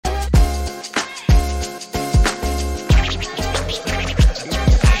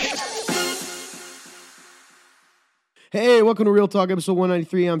Hey, welcome to Real Talk, episode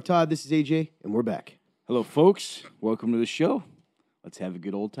 193. I'm Todd. This is AJ, and we're back. Hello, folks. Welcome to the show. Let's have a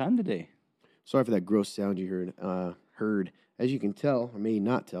good old time today. Sorry for that gross sound you heard. As you can tell, or may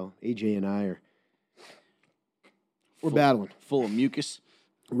not tell, AJ and I we're battling. Full of mucus.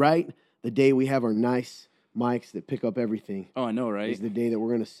 Right? The day we have our nice mics that pick up everything Oh, I know, right? is the day that we're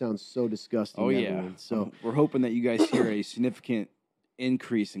going to sound so disgusting. Oh, to yeah. everyone. So We're hoping that you guys hear a significant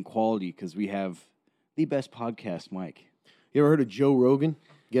increase in quality because we have the best podcast mic. you ever heard of Joe Rogan?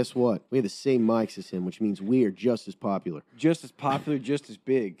 Guess what? We have the same mics as him, which means we are just as popular. Just as popular, just as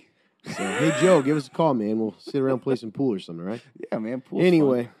big. So, hey, Joe, give us a call, man. We'll sit around and play some pool or something, right? Yeah, man. Pool's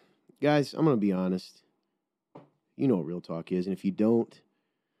Anyway, guys, I'm going to be honest. You know what Real Talk is, and if you don't,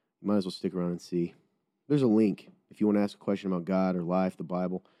 you might as well stick around and see. There's a link if you want to ask a question about God or life, the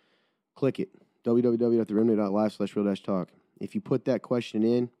Bible. Click it, www.theremnant.life/real-talk. If you put that question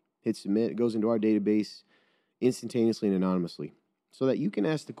in, hit submit, it goes into our database instantaneously and anonymously so that you can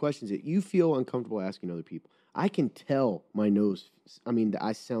ask the questions that you feel uncomfortable asking other people. I can tell that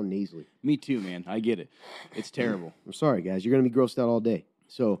I sound nasally. Me too, man. I get it. It's terrible. I'm sorry, guys. You're going to be grossed out all day.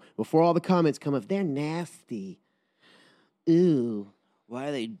 So before all the comments come up, they're nasty. Ooh, Why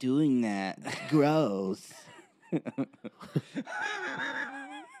are they doing that? gross.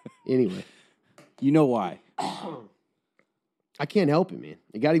 Anyway, You know why? I can't help it, man.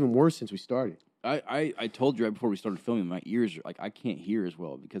 It got even worse since we started. I told you right before we started filming, my ears are I can't hear as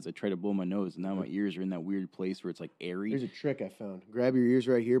well because I try to blow my nose, and now my ears are in that weird place where it's like airy. There's a trick I found. Grab your ears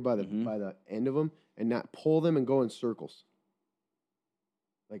right here by the end of them and not pull them and go in circles.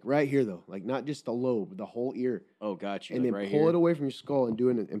 Like right here, though. Like not just the lobe, the whole ear. Oh, gotcha. And then right pull here. it away from your skull and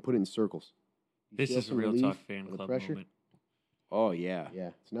and put it in circles. You This feel is a some Real relief Talk fan of the club pressure? moment. Oh, yeah.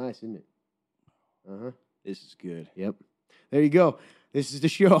 Yeah, it's nice, isn't it? Uh-huh. This is good. Yep. There you go. This is the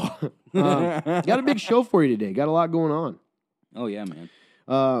show. Got a big show for you today. Got a lot going on. Oh, yeah,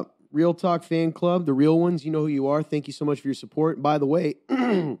 man. Real Talk Fan Club, the real ones, you know who you are. Thank you so much for your support. By the way,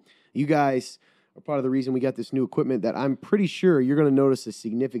 you guys are part of the reason we got this new equipment that I'm pretty sure you're going to notice a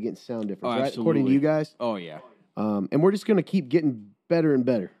significant sound difference, right? According to you guys. Oh, yeah. And we're just going to keep getting better and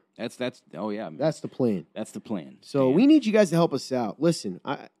better. That's oh, yeah, man. That's the plan. That's the plan. So Man. we need you guys to help us out. Listen,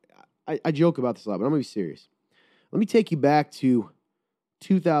 I joke about this a lot, but I'm going to be serious. Let me take you back to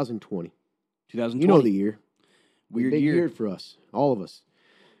 2020. 2020. You know the year. Weird Big year. for us, all of us.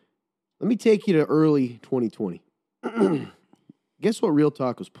 Let me take you to early 2020. Guess what Real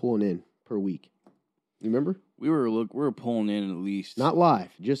Talk was pulling in per week? You remember? We were pulling in at least Not live,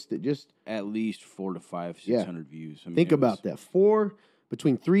 just at least 400 to 500, Yeah. 600 views. I mean, think about that.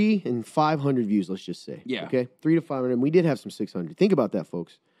 Between 300 and 500 views, let's just say. Yeah. Okay? 300 to 500. And we did have some 600. Think about that,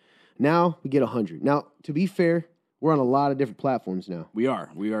 folks. Now we get 100. Now, to be fair, we're on a lot of different platforms now. We are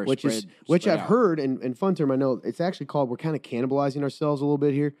Which spread I've out. heard, and fun term, I know, it's actually called, we're kind of cannibalizing ourselves a little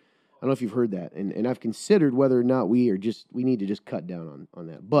bit here. I don't know if you've heard that. And I've considered whether or not we need to just cut down on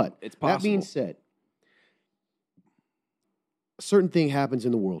that. But It's that being possible. said, a certain thing happens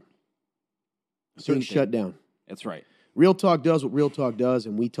in the world. Certain Things shut thing. down. That's right. Real Talk does what Real Talk does,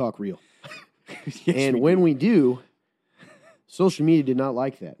 and we talk real. Yes, and we when do. we do, social media did not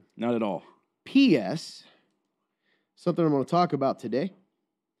like that. Not at all. P.S. Something I'm going to talk about today,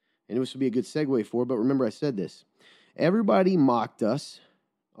 and this would be a good segue for, but remember I said this. Everybody mocked us,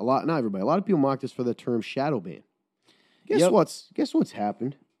 not everybody, a lot of people mocked us for the term shadow ban. Guess Yep. what's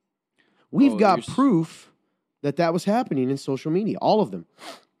happened? We've Oh, got there's- proof that was happening in social media, all of them.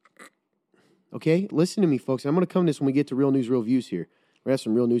 Okay? Listen to me, folks. I'm going to come to this when we get to real news, real views here. We have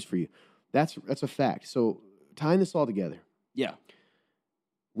some real news for you. That's a fact. So tying this all together. Yeah.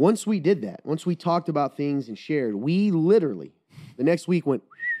 Once we did that, once we talked about things and shared, we literally, the next week went.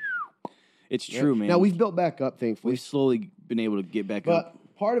 It's true, man. Now, we've built back up, thankfully. We've slowly been able to get back But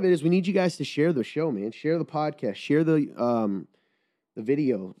up. part of it is we need you guys to share the show, man. Share the podcast. Share the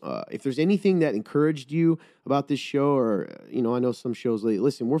video. If there's anything that encouraged you about this show or, I know some shows late.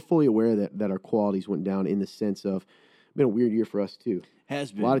 Listen, we're fully aware that our qualities went down in the sense of it's been a weird year for us, too.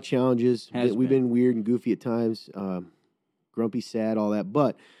 Has A been. lot of challenges. Has We've been weird and goofy at times, grumpy, sad, all that.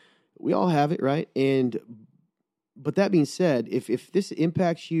 But we all have it, right? But that being said, if this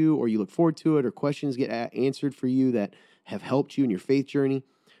impacts you or you look forward to it or questions get answered for you that have helped you in your faith journey,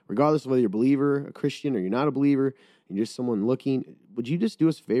 regardless of whether you're a believer, a Christian, or you're not a believer, and you're just someone looking, would you just do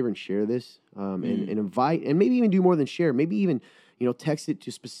us a favor and share this and invite, and maybe even do more than share, maybe even text it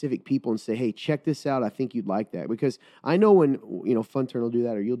to specific people and say, hey, check this out. I think you'd like that. Because I know when, Fun Turn will do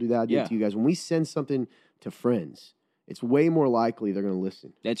that or you'll do that, I'll do it to you guys. When we send something to friends, it's way more likely they're going to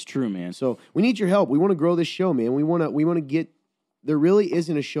listen. That's true, man. So we need your help. We want to grow this show, man. We want to get. There really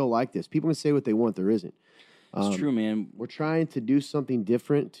isn't a show like this. People can say what they want. There isn't. It's true, man. We're trying to do something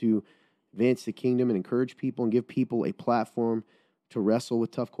different to advance the kingdom and encourage people and give people a platform to wrestle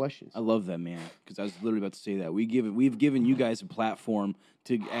with tough questions. I love that, man, because I was literally about to say that. We've given you guys a platform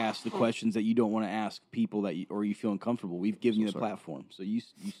to ask the questions that you don't want to ask people or you feel uncomfortable. We've given you the platform. So you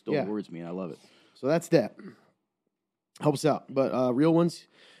stole Yeah. words, man. I love it. So that's that. Helps out. But real ones,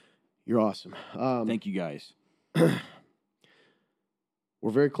 you're awesome. Thank you, guys. We're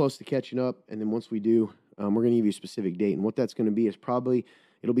very close to catching up, and then once we do, we're going to give you a specific date. And what that's going to be is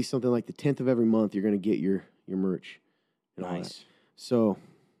it'll be something like the 10th of every month. You're going to get your merch. And all that. Nice. So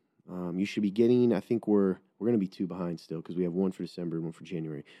you should be getting. I think we're going to be 2 behind still because we have one for December and one for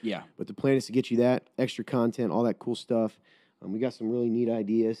January. Yeah. But the plan is to get you that extra content, all that cool stuff. We got some really neat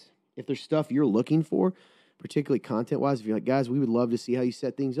ideas. If there's stuff you're looking for, particularly content-wise, if you're like, guys, we would love to see how you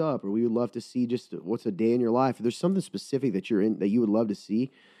set things up, or we would love to see just what's a day in your life. If there's something specific that you would love to see,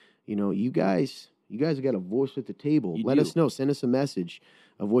 you guys have got a voice at the table. Let us know. Send us a message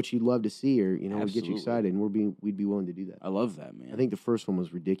of what you'd love to see, or we'd get you excited, and we'd be willing to do that. I love that, man. I think the first one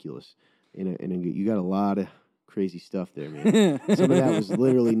was ridiculous, and you got a lot of crazy stuff there, man. Some of that was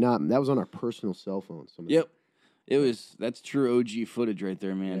literally that was on our personal cell phones. Yep. That's true OG footage right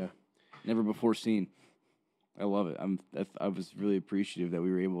there, man. Yeah. Never before seen. I love it. I was really appreciative that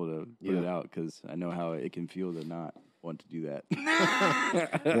we were able to put it out because I know how it can feel to not want to do that.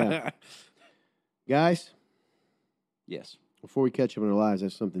 Yeah. Guys, yes. before we catch up in our lives, I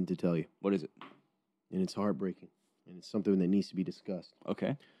have something to tell you. What is it? And it's heartbreaking. And it's something that needs to be discussed.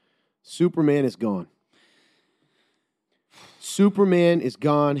 Okay. Superman is gone. Superman is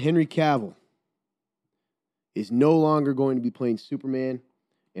gone. Henry Cavill is no longer going to be playing Superman,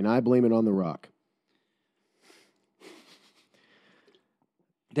 and I blame it on The Rock.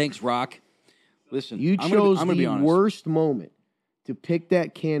 Thanks, Rock. Listen, You I'm chose gonna be the honest. worst moment to pick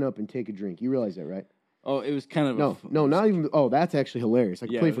that can up and take a drink. You realize that, right? Oh, it was kind of No, not even. Oh, that's actually hilarious. I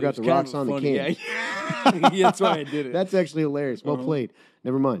completely forgot The Rock's on the can. Yeah. Yeah, that's why I did it. That's actually hilarious. Well played.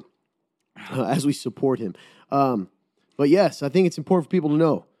 Never mind. As we support him. But yes, I think it's important for people to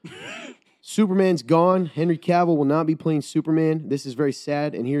know. Superman's gone. Henry Cavill will not be playing Superman. This is very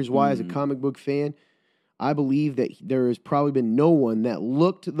sad, and here's why. As a comic book fan, I believe that there has probably been no one that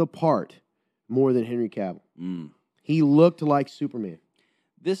looked the part more than Henry Cavill. He looked like Superman.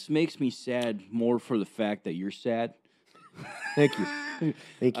 This makes me sad more for the fact that you're sad. Thank you.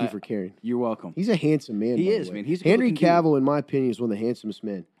 Thank you for caring. You're welcome. He's a handsome man. He by the is, way. man. He's a Henry good-looking Cavill, in my opinion, is one of the handsomest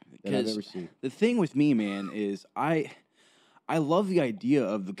men that I've 'Cause ever seen. The thing with me, man, is I love the idea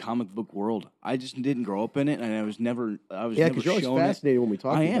of the comic book world. I just didn't grow up in it, and I was never Yeah, never because you're always shown it. fascinated when we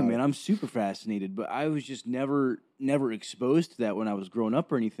talk I about am, it. man. I'm super fascinated, but I was just never exposed to that when I was growing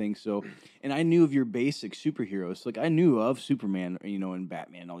up or anything. So, and I knew of your basic superheroes. Like I knew of Superman, and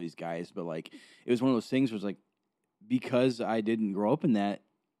Batman, and all these guys. But like, it was one of those things where it's like, because I didn't grow up in that,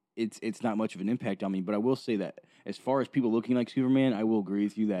 it's not much of an impact on me. But I will say that as far as people looking like Superman, I will agree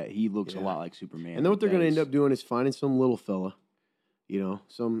with you that he looks a lot like Superman. And then what they're going to That end up doing is finding some little fella,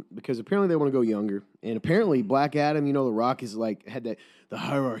 because apparently they want to go younger. And apparently Black Adam, The Rock is like, had the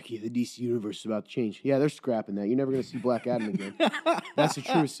hierarchy of the DC universe is about to change. Yeah, they're scrapping that. You're never going to see Black Adam again. That's the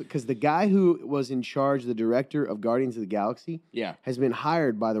truth. Because the guy who was in charge, the director of Guardians of the Galaxy, Yeah. has been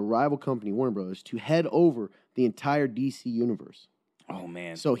hired by the rival company, Warner Brothers, to head over the entire DC universe. Oh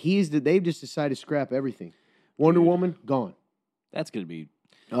man, So they've just decided to scrap everything. Wonder Woman, gone. that's gonna be.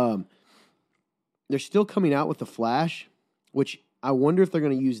 They're still coming out with the Flash, which I wonder if they're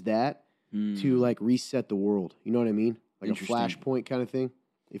going to use that to like reset the world. You know what I mean? Like a Interesting. Flashpoint kind of thing.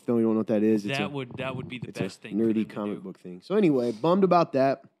 If you don't know what that is, it's That would be the it's best a thing. for them nerdy to comic do. book thing. So anyway, bummed about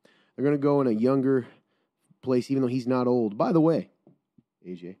that. They're going to go in a younger place, even though he's not old. By the way,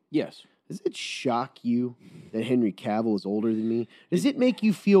 AJ, Yes. does it shock you that Henry Cavill is older than me? Does it make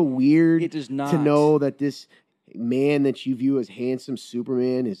you feel weird It does not. to know that this man that you view as handsome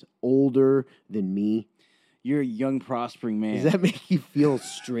Superman is older than me? You're a young, prospering man. Does that make you feel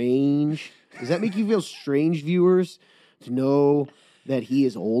strange? Does that make you feel strange, viewers, to know that he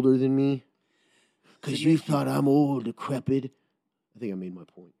is older than me? Because you thought I'm old, decrepit. I think I made my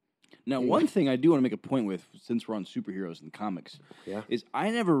point. Now, one thing I do want to make a point with, since we're on superheroes and comics, Yeah. is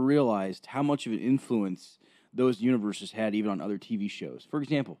I never realized how much of an influence those universes had even on other TV shows. For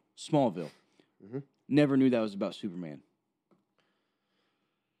example, Smallville. Never knew that was about Superman.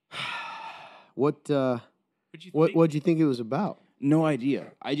 What But you think, what'd you think it was about? No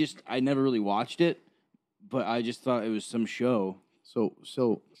idea. I never really watched it, but I just thought it was some show. So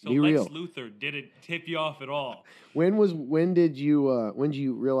so be real. Lex Luthor didn't tip you off at all. When did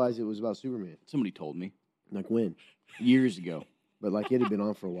you realize it was about Superman? Somebody told me Like when? years ago. But like it had been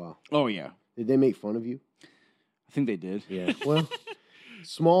on for a while. Oh, yeah. Did they make fun of you? I think they did. Yeah. Well,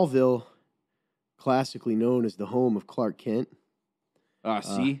 Smallville, classically known as the home of Clark Kent.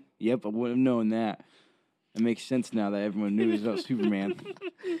 See? Yep, I wouldn't have known that. It makes sense now that everyone knew it was about Superman.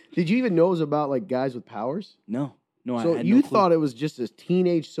 Did you even know it was about like guys with powers? No, So I had you no clue. thought it was just a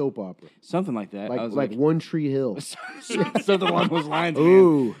teenage soap opera, Something like that. I was like One Tree Hill. something along those lines, man.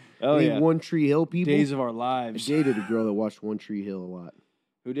 Ooh, Oh, any yeah. One Tree Hill people. Days of our I lives. dated a girl that watched One Tree Hill a lot.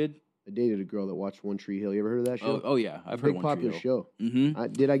 Who did? I dated a girl that watched One Tree Hill. You ever heard of that show? Oh yeah. I've heard Big one popular show.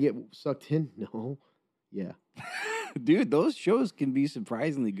 Mm-hmm. Did I get sucked in? No. Yeah. Dude, those shows can be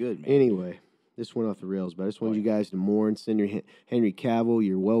surprisingly good, man. Anyway, this went off the rails, but I just wanted you guys to mourn, send your Henry Cavill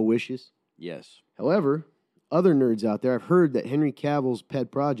your well wishes. Yes. However, other nerds out there, I've heard that Henry Cavill's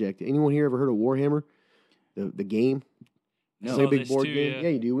pet project. Anyone here ever heard of Warhammer, the game? No. It's like a Saw big this board too, game. yeah.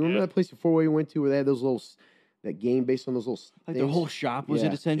 You do. Remember Yeah. that place before we went to where they had those little that game based on those little Like things? the whole shop was Yeah,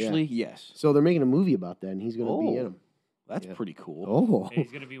 it essentially? Yes. So they're making a movie about that, and he's going to be in Oh. them. That's Yeah. pretty cool. Oh, Hey,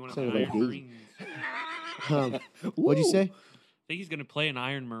 he's gonna be one of the Sounded like Iron Dave. Marines. What'd you Ooh. say? I think he's gonna play an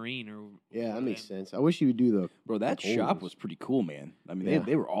Iron Marine or. Yeah, that makes sense. I wish you would do the. Bro, that Like shop holes. was pretty cool, man. I mean, Yeah.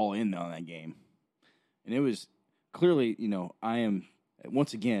 they were all in on that game. And it was clearly, I am,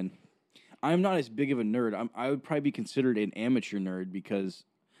 once again, I'm not as big of a nerd. I would probably be considered an amateur nerd because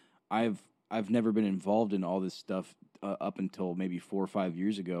I've never been involved in all this stuff up until maybe 4 or 5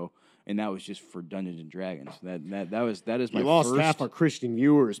 years ago, and that was just for Dungeons and Dragons. That is my You lost first half our Christian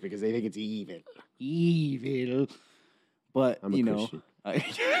viewers because they think it's evil. But I'm a Christian.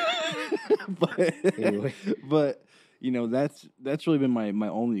 but Anyway. but that's really been my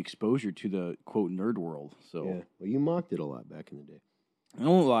only exposure to the quote nerd world. So Yeah. Well, you mocked it a lot back in the day. I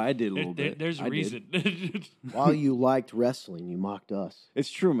don't lie, I did a little bit. There's I a did. reason. While you liked wrestling, you mocked us.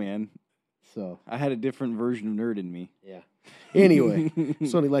 It's true, man. So I had a different version of nerd in me. yeah. Anyway,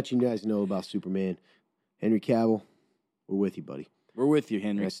 just want to let you guys know about Superman. Henry Cavill, we're with you, buddy. We're with you,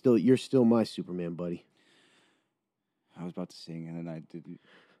 And Henry. you're still my Superman, buddy. I was about to sing and then I didn't.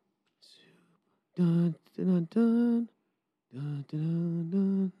 Dun, dun, dun, dun, dun,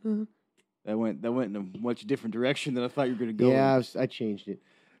 dun, dun. That went in a much different direction than I thought you were going to go. Yeah, I changed it.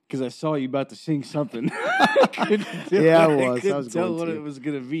 Because I saw you about to sing something. I couldn't tell- Yeah, I was. I couldn't was tell going what to. it was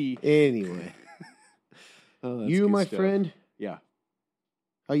going to be. Anyway, Oh, that's you, good my stuff. friend, Yeah.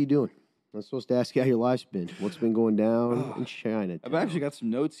 how you doing? I'm supposed to ask you how your life's been. What's been going down in China? I've actually got some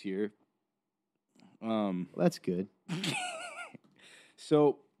notes here. That's good.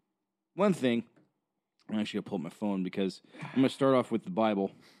 So, one thing, I'm actually going to pull up my phone because I'm going to start off with the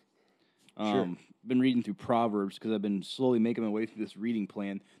Bible. Sure. Been reading through Proverbs because I've been slowly making my way through this reading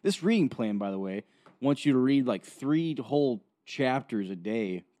plan. This reading plan, by the way, wants you to read like 3 whole chapters a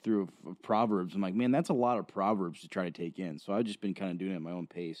day through of Proverbs. I'm like, man, that's a lot of Proverbs to try to take in. So I've just been kind of doing it at my own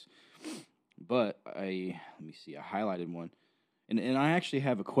pace. But let me see, I highlighted one. And I actually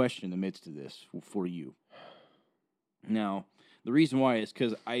have a question in the midst of this for you. Now, the reason why is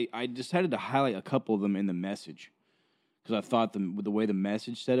because I decided to highlight a couple of them in the message because I thought the way the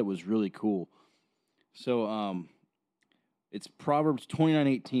message said it was really cool. So it's Proverbs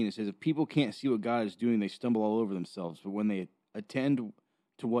 29:18. It says, if people can't see what God is doing, they stumble all over themselves. But when they attend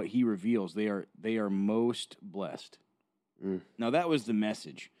to what he reveals, they are most blessed. Mm. Now, that was the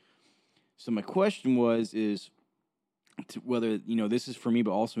message. So my question is whether, this is for me,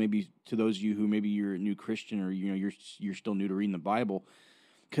 but also maybe to those of you who maybe you're a new Christian or, you're still new to reading the Bible.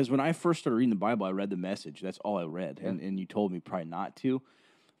 Because when I first started reading the Bible, I read the message. That's all I read. Yeah. And you told me probably not to.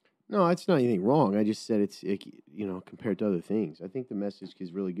 No, it's not anything wrong. I just said compared to other things. I think the message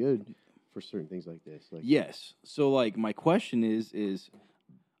is really good for certain things like this. Like, Yes. So, like, my question is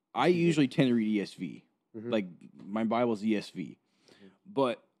I usually tend to read ESV. Mhm. Like, my Bible's ESV.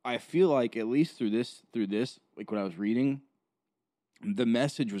 But I feel like, at least through this, like, when I was reading, the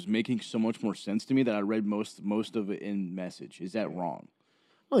message was making so much more sense to me that I read most of it in message. Is that wrong?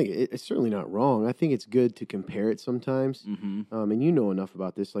 I think it's certainly not wrong. I think it's good to compare it sometimes. Mm-hmm. And you know enough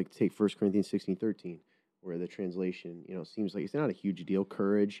about this, like take 1 Corinthians 16:13, where the translation, seems like it's not a huge deal.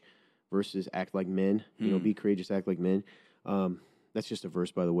 Courage versus act like men. Be courageous, act like men. That's just a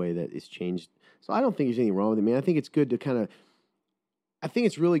verse, by the way, that is changed. So I don't think there's anything wrong with it, man. I think it's good to I think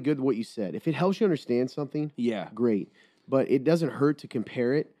it's really good what you said. If it helps you understand something, Yeah. great. But it doesn't hurt to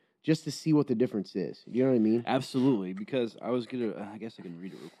compare it just to see what the difference is. You know what I mean? Absolutely. Because I guess I can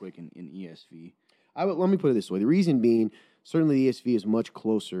read it real quick in ESV. Let me put it this way. The reason being, certainly the ESV is much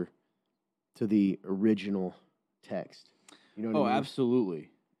closer to the original text. You know what I mean? Absolutely.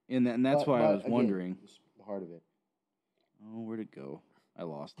 And that's why I was again, wondering. it's the heart of it. Oh, where'd it go? I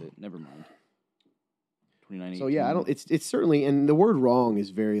lost it. Never mind. 29:18. So yeah, it's certainly, and the word wrong is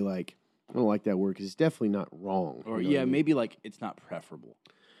very like I don't like that word because it's definitely not wrong. Or you know what I mean? maybe like it's not preferable.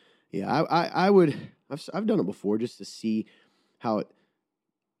 Yeah, I would. I've done it before just to see how it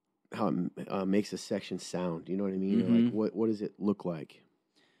makes a section sound. You know what I mean? Or like what does it look like?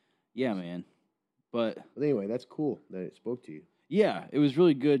 Yeah, man. But anyway, that's cool that it spoke to you. yeah, it was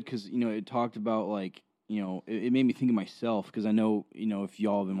really good because it talked about like it made me think of myself because I know if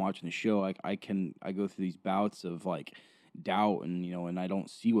y'all have been watching the show, like I go through these bouts of like doubt and and I don't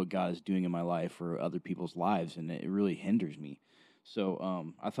see what God is doing in my life or other people's lives, and it really hinders me.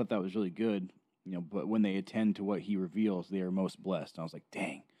 So I thought that was really good, but when they attend to what He reveals, they are most blessed. And I was like,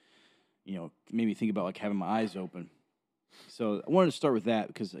 dang, it made me think about like having my eyes open. So I wanted to start with that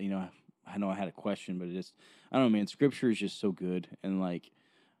because I know I had a question, but I don't know, man. Scripture is just so good, and like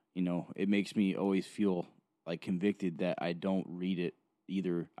it makes me always feel like convicted that I don't read it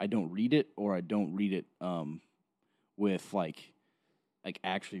either. I don't read it, or I don't read it with like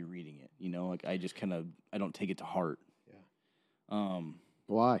actually reading it. Like I just I don't take it to heart. Why?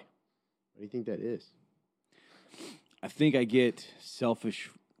 Why do you think that is? I think I get selfish.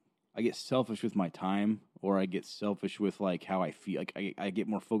 I get selfish with my time, or I get selfish with like how I feel. Like I get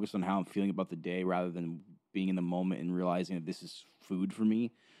more focused on how I'm feeling about the day rather than being in the moment and realizing that this is food for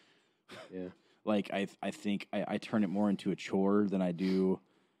me. Yeah. Like I think I turn it more into a chore than I do.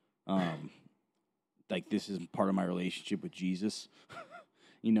 Like this is part of my relationship with Jesus.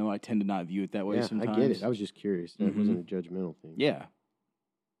 I tend to not view it that way sometimes. I get it. I was just curious. That wasn't a judgmental thing. Yeah.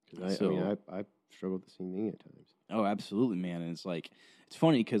 I mean, I struggle with the same thing at times. Oh, absolutely, man. And it's like, it's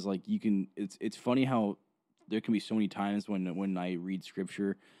funny because like it's funny how there can be so many times when I read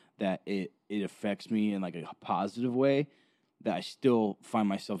scripture that it affects me in like a positive way that I still find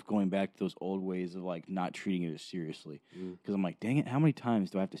myself going back to those old ways of like not treating it as seriously. Because I'm like, dang it, how many times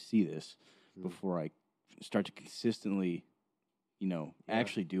do I have to see this before I start to consistently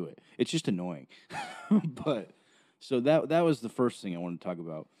actually do it? It's just annoying. But so that was the first thing I wanted to talk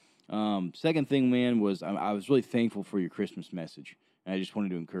about. Second thing, man, was I was really thankful for your Christmas message, and I just wanted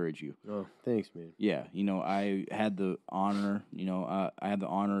to encourage you. Oh, thanks, man. Yeah, I had the honor,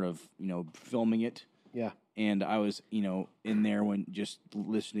 of filming it. Yeah. And I was, in there when just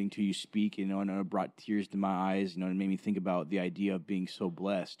listening to you speak, and it brought tears to my eyes, and it made me think about the idea of being so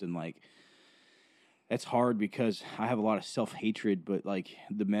blessed, and like that's hard because I have a lot of self-hatred, but like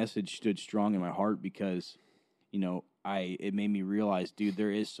the message stood strong in my heart because, it made me realize, dude,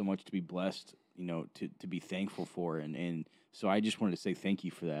 there is so much to be blessed, to be thankful for. And so I just wanted to say thank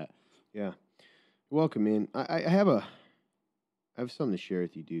you for that. Yeah. Welcome, man. I have something to share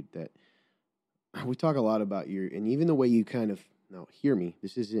with you, dude, that we talk a lot about and even the way you now hear me,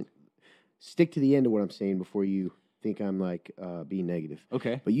 stick to the end of what I'm saying before you think I'm like being negative.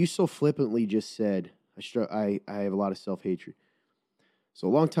 Okay. But you so flippantly just said, I have a lot of self-hatred. So a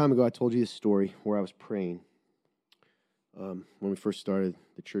long time ago, I told you this story where I was praying when we first started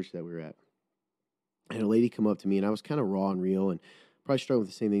the church that we were at. And a lady come up to me, and I was kind of raw and real, and probably struggling with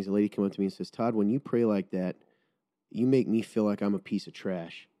the same things. A lady come up to me and says, Todd, when you pray like that, you make me feel like I'm a piece of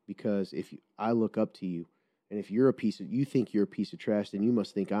trash, because I look up to you, and if you think you're a piece of trash, then you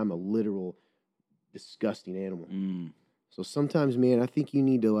must think I'm a literal disgusting animal. So sometimes, man, I think you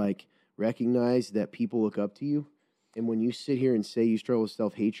need to like recognize that people look up to you. And when you sit here and say you struggle with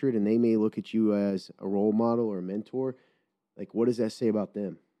self-hatred and they may look at you as a role model or a mentor, like what does that say about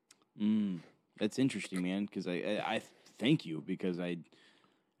them? That's interesting, man, because I thank you, because I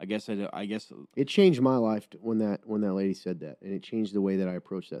guess it changed my life when that lady said that, and it changed the way that I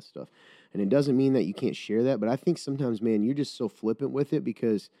approach that stuff. And it doesn't mean that you can't share that, but I think sometimes, man, you're just so flippant with it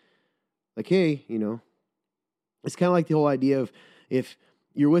because, like, hey, it's kind of like the whole idea of if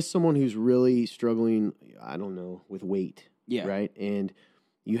you're with someone who's really struggling, I don't know, with weight, yeah, right, and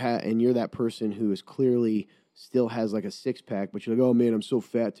you're that person who is clearly still has like a six-pack, but you're like, oh man, I'm so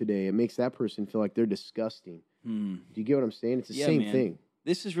fat today. It makes that person feel like they're disgusting. Do you get what I'm saying? It's the same thing.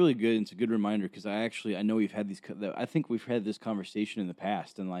 This is really good. It's a good reminder because I know we've had I think we've had this conversation in the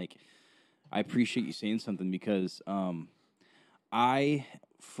past, and like I appreciate you saying something because I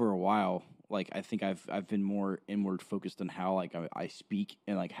for a while, like I think I've been more inward focused on how like I speak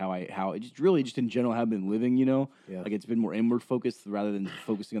and like how it just really just in general have been living, Yeah. Like it's been more inward focused rather than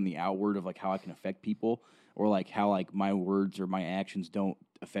focusing on the outward of like how I can affect people, or like how like my words or my actions don't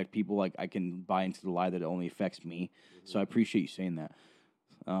affect people. Like I can buy into the lie that it only affects me. So I appreciate you saying that.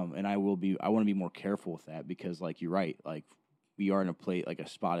 And I want to be more careful with that because like you're right, like we are in a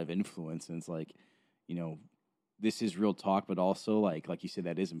spot of influence, and it's like, this is real talk, but also like you said,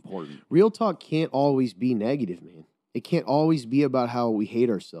 that is important. Real talk can't always be negative, man. It can't always be about how we hate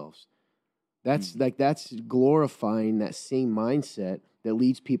ourselves. That's glorifying that same mindset that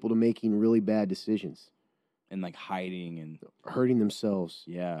leads people to making really bad decisions, And like hiding and hurting themselves.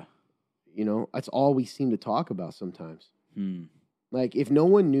 yeah. You know, that's all we seem to talk about sometimes. Hmm. Like, if no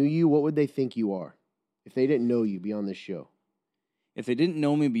one knew you, what would they think you are? If they didn't know you beyond this show? If they didn't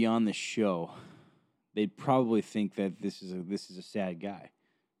know me beyond the show, they'd probably think that this is a sad guy.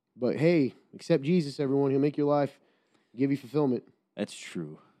 But hey, accept Jesus, everyone. He'll make your life, give you fulfillment. That's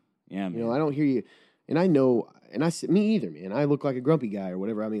true. Yeah, man. You know, I don't hear you. And I know, and me either, man. I look like a grumpy guy or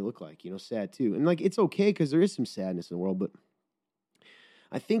whatever I may look like, you know, sad too. And like, it's okay because there is some sadness in the world, but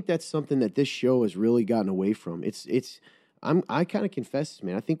I think that's something that this show has really gotten away from. I kind of confess this,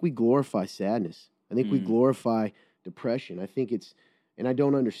 man. I think we glorify sadness. I think we glorify depression. I think and I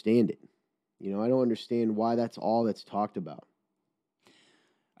don't understand it. You know, I don't understand why that's all that's talked about.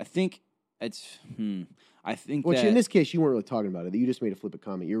 I think it's. I think Which that in this case, you weren't really talking about it. You just made a flippant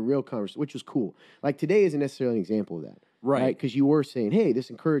comment. Your real conversation, which was cool. Like today isn't necessarily an example of that. right. Because you were saying, hey, this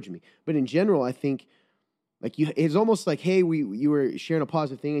encouraged me. But in general, I think like it's almost like, hey, you were sharing a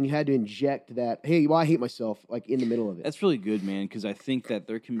positive thing and you had to inject that, hey, well, I hate myself, like in the middle of it. That's really good, man. Because I think that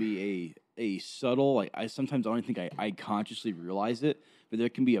there can be a subtle. Like I sometimes don't think I consciously realize it, but there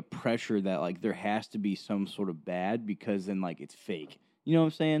can be a pressure that like there has to be some sort of bad because then like it's fake. You know what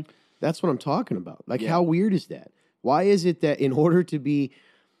I'm saying? That's what I'm talking about. Like, Yeah. how weird is that? Why is it that in order to be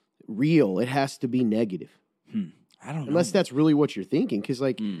real, it has to be negative? I don't know. Unless that's really what you're thinking. Because,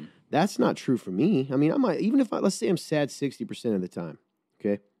 like, that's not true for me. I mean, I might, even if let's say I'm sad 60% of the time,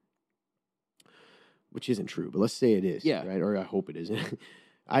 okay? Which isn't true, but let's say it is. Yeah. Right? Or I hope it isn't.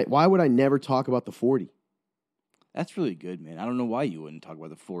 Why would I never talk about the 40? That's really good, man. I don't know why you wouldn't talk about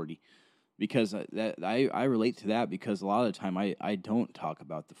the 40. Because I relate to that because a lot of the time I don't talk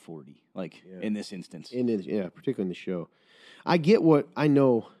about the 40, like in this instance. Particularly in the show. I get I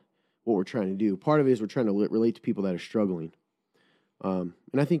know what we're trying to do. Part of it is we're trying to relate to people that are struggling. And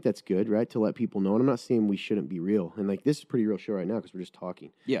I think that's good, right? To let people know. And I'm not saying we shouldn't be real. And like this is a pretty real show right now because we're just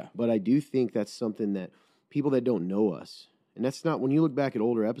talking. Yeah. But I do think that's something that people that don't know us, and that's not, when you look back at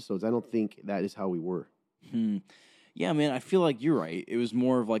older episodes, I don't think that is how we were. Yeah, man, I feel like you're right. It was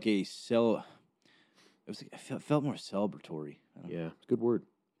more of like a it felt more celebratory. Yeah, it's a good word.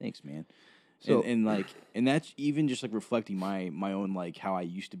 Thanks, man. So- And that's even just like reflecting my own like how I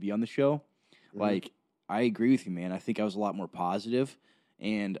used to be on the show. Like I agree with you, man. I think I was a lot more positive,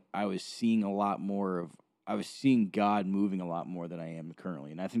 and I was seeing God moving a lot more than I am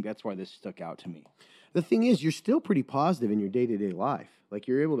currently, and I think that's why this stuck out to me. The thing is, you're still pretty positive in your day-to-day life. Like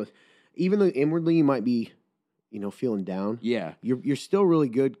you're able to, even though inwardly you might be, you know, feeling down. Yeah, You're still really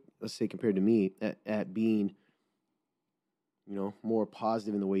good, let's say, compared to me, at being, you know, more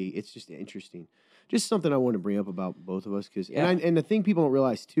positive in the way. It's just interesting. Just something I want to bring up about both of us. And the thing people don't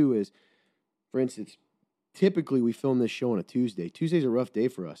realize, too, is, for instance, typically we film this show on a Tuesday. Tuesday's a rough day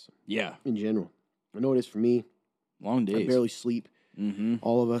for us yeah, in general. I know it is for me. long I days. barely sleep. Mm-hmm.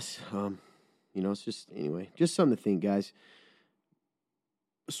 All of us. You know, it's just, anyway, just something to think, guys.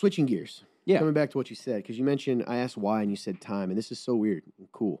 Switching gears. Yeah. Coming back to what you said, because you mentioned, I asked why, and you said time, and this is so weird and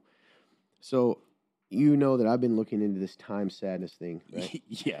cool. So, you know that I've been looking into this time sadness thing, right?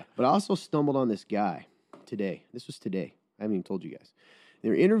 Yeah. But I also stumbled on this guy today. This was today. I haven't even told you guys. They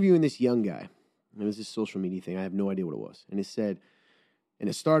were interviewing this young guy. It was this social media thing. I have no idea what it was. And it said, and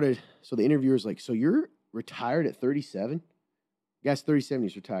it started, so the interviewer's like, so you're retired at 37? The guy's 37,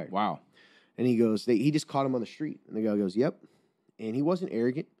 he's retired. Wow. And he goes, he just caught him on the street. And the guy goes, yep. And he wasn't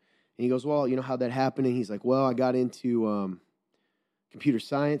arrogant. And he goes, well, you know how that happened? And he's like, well, I got into computer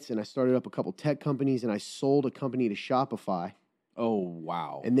science, and I started up a couple tech companies, and I sold a company to Shopify. Oh,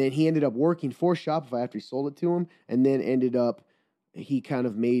 wow. And then he ended up working for Shopify after he sold it to him, and then he kind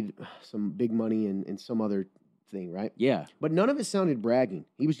of made some big money in some other thing, right? Yeah. But none of it sounded bragging.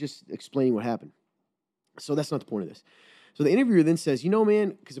 He was just explaining what happened. So that's not the point of this. So the interviewer then says, you know, man,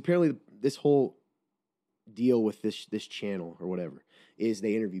 because apparently this whole deal with this channel or whatever is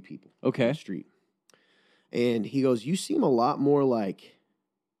they interview people on Okay. the street. And he goes, you seem a lot more like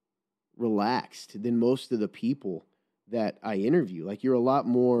relaxed than most of the people that I interview. Like you're a lot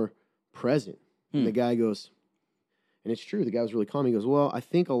more present. And the guy goes, and it's true, the guy was really calm. He goes, well, I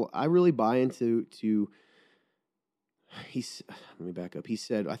think I really buy into let me back up. He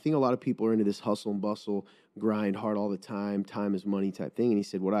said, I think a lot of people are into this hustle and bustle, grind hard all the time is money type thing. And he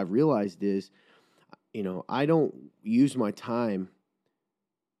said, what I've realized is, you know, I don't use my time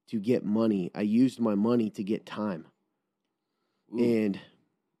to get money. I used my money to get time. Ooh. And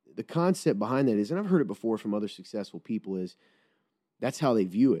the concept behind that is, and I've heard it before from other successful people, is that's how they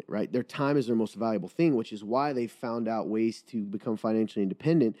view it, right? Their time is their most valuable thing, which is why they found out ways to become financially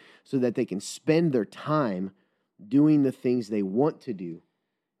independent so that they can spend their time doing the things they want to do,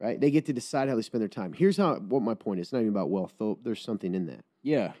 right? They get to decide how they spend their time. Here's what my point is. It's not even about wealth, though there's something in that.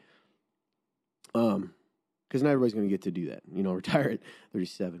 Yeah. Because not everybody's going to get to do that, retire at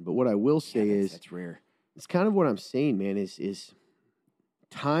 37. But what I will say is, that's rare. it's kind of what I'm saying, man, is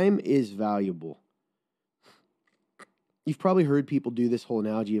time is valuable. You've probably heard people do this whole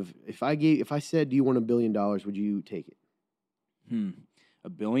analogy of if I said, do you want $1 billion, would you take it? $1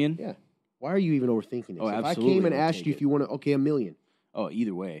 billion? Yeah. Why are you even overthinking this? Oh, if I absolutely came and would asked take you if you want to, okay, $1 million, Oh,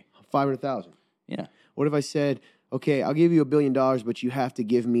 either way. 500,000. Yeah. What if I said, okay, I'll give you $1 billion, but you have to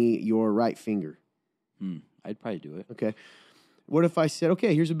give me your right finger? I'd probably do it. Okay. What if I said,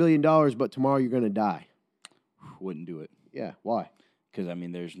 okay, here's $1 billion, but tomorrow you're going to die? Wouldn't do it. Yeah. Why? Because, I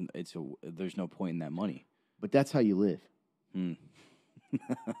mean, there's no point in that money. But that's how you live.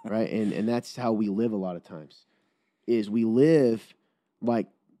 Right? And that's how we live a lot of times, is we live like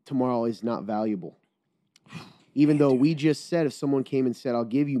tomorrow is not valuable. Even though we just said if someone came and said, I'll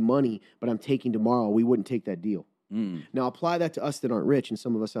give you money, but I'm taking tomorrow, we wouldn't take that deal. Now, apply that to us that aren't rich, and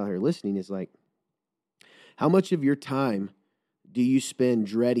some of us out here listening is like, how much of your time do you spend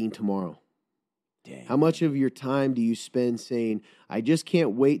dreading tomorrow? Dang. How much of your time do you spend saying, I just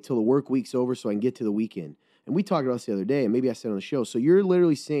can't wait till the work week's over so I can get to the weekend? And we talked about this the other day, and maybe I said on the show. So you're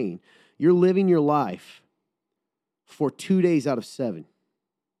literally saying you're living your life for 2 days out of 7.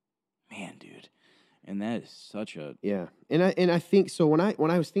 Man, dude. And that is such a... Yeah. And I think, so when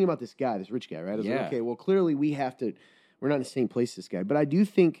I was thinking about this guy, this rich guy, right? I was like, Yeah. okay, well, clearly we're not in the same place as this guy. But I do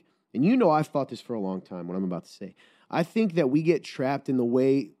think, and I've thought this for a long time, what I'm about to say. I think that we get trapped in the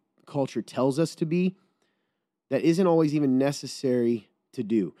way culture tells us to be that isn't always even necessary to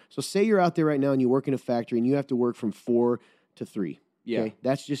do. So say you're out there right now and you work in a factory and you have to work from 4 to 3. Yeah. Okay?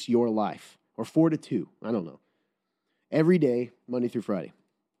 That's just your life. Or 4 to 2. I don't know. Every day, Monday through Friday.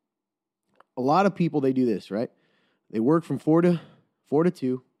 A lot of people, they do this, right? They work from 4 to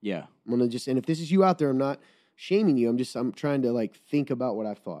 2. Yeah. I'm gonna and if this is you out there, I'm not shaming you. I'm trying to like think about what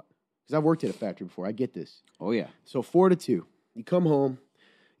I've thought. Because I've worked at a factory before. I get this. Oh, yeah. So 4 to 2. You come home,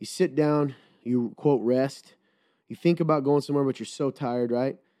 you sit down, you quote rest. You think about going somewhere, but you're so tired,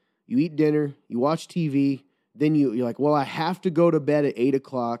 right? You eat dinner, you watch TV, then you're like, well, I have to go to bed at 8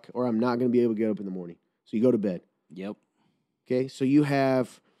 o'clock or I'm not going to be able to get up in the morning. So you go to bed. Yep. Okay, so you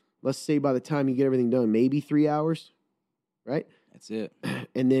have, let's say by the time you get everything done, maybe 3 hours, right? That's it.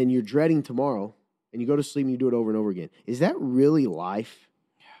 And then you're dreading tomorrow, and you go to sleep and you do it over and over again. Is that really life?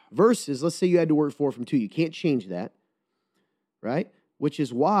 Versus, let's say you had to work 4 from 2. You can't change that, right? Which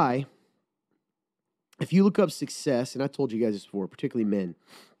is why, if you look up success, and I told you guys this before, particularly men,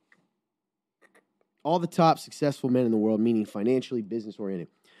 all the top successful men in the world, meaning financially, business-oriented,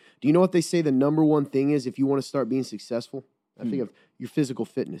 do you know what they say the number one thing is if you want to start being successful? I think of your physical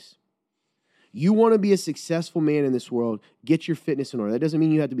fitness. You want to be a successful man in this world, get your fitness in order. That doesn't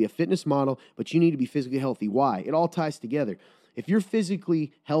mean you have to be a fitness model, but you need to be physically healthy. Why? It all ties together. If you're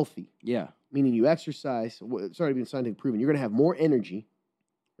physically healthy, Yeah. meaning you exercise, it's already been scientifically proven, you're going to have more energy,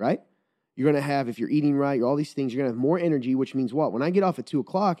 right? You're going to have, if you're eating right, all these things, you're going to have more energy, which means what? When I get off at 2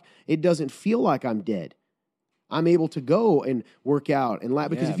 o'clock, it doesn't feel like I'm dead. I'm able to go and work out and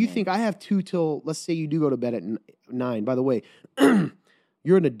because Yeah, if you man. think I have 2 till, let's say you do go to bed at 9, by the way,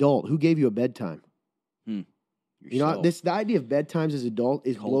 you're an adult. Who gave you a bedtime? Yourself. The idea of bedtimes as adult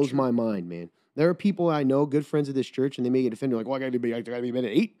blows Culture. my mind, man. There are people I know, good friends of this church, and they may get offended, like, well, I gotta be in bed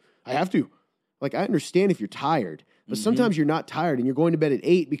at 8. I have to. Like, I understand if you're tired, but sometimes you're not tired and you're going to bed at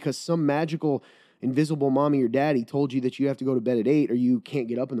 8 because some magical, invisible mommy or daddy told you that you have to go to bed at 8 or you can't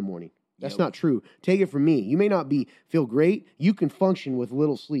get up in the morning. That's Yep. not true. Take it from me. You may not feel great. You can function with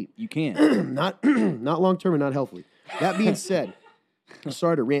little sleep. You can't. Not long term and not healthily. That being said, I'm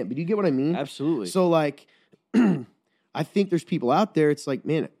sorry to rant, but do you get what I mean? Absolutely. So, like, I think there's people out there, it's like,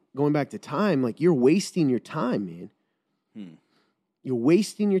 man, going back to time, like, you're wasting your time, man. You're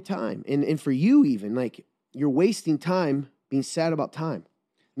wasting your time. And for you, even, like, you're wasting time being sad about time.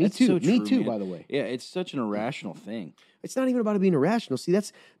 Me That's too. so Me true, too, man. by the way. Yeah, it's such an irrational thing. It's not even about it being irrational. See,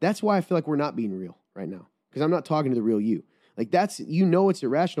 that's why I feel like we're not being real right now. Because I'm not talking to the real you. Like, it's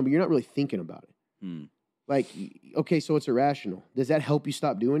irrational, but you're not really thinking about it. Like, okay, so it's irrational. Does that help you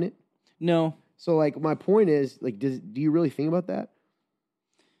stop doing it? No. So, like, my point is, like, do you really think about that?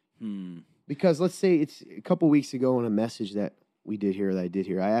 Because let's say it's a couple weeks ago in a message that I did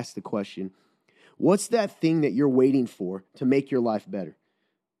here, I asked the question, what's that thing that you're waiting for to make your life better?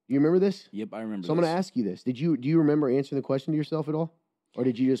 You remember this? Yep, I remember. So I'm going to ask you this. Do you remember answering the question to yourself at all? Or were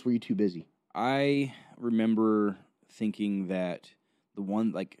you too busy? I remember thinking that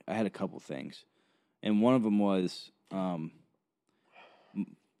I had a couple things. And one of them was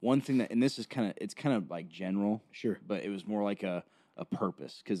one thing that, and this is it's kind of like general, Sure. but it was more like a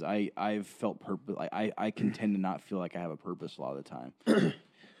purpose, because I've felt purpose. Like I can tend to not feel like I have a purpose a lot of the time.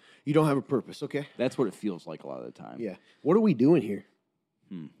 You don't have a purpose. Okay. That's what it feels like a lot of the time. Yeah. What are we doing here?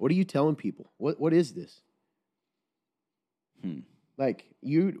 Hmm. What are you telling people? What is this? Like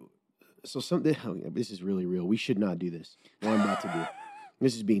so something. This is really real. We should not do this. What I'm about to do.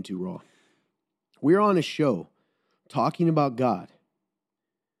 This is being too raw. We're on a show talking about God.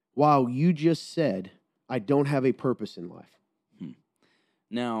 While you just said, I don't have a purpose in life.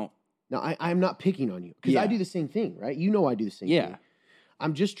 Now I'm not picking on you because I Yeah. do the same thing, right? You know I do the same Yeah. thing.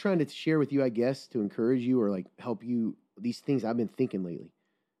 I'm just trying to share with you, I guess, to encourage you or like help you these things I've been thinking lately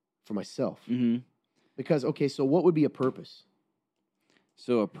for myself. Mm-hmm. Because, okay, so what would be a purpose?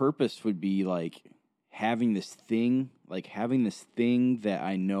 So a purpose would be like having this thing that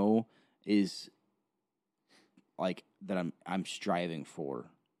I know is like that I'm striving for,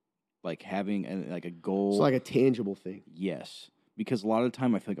 like having like a goal. It's like a tangible thing. Yes, because a lot of the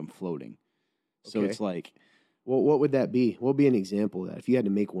time I feel like I'm floating. So Okay. it's like, Well, what would that be? What would be an example of that if you had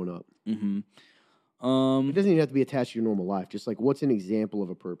to make one up? It doesn't even have to be attached to your normal life. Just like what's an example of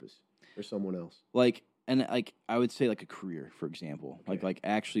a purpose for someone else? like, and like I would say like a career, for example, like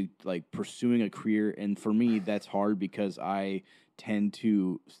actually like pursuing a career. And for me, that's hard because I tend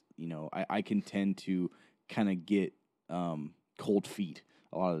to, I can tend to kind of get cold feet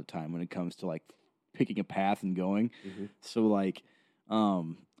a lot of the time when it comes to like picking a path and going. Mhm. So like,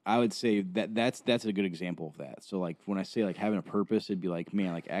 I would say that's a good example of that. So like when I say like having a purpose, it'd be like,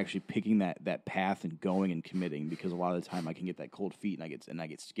 man, like actually picking that path and going and committing, because a lot of the time I can get that cold feet and I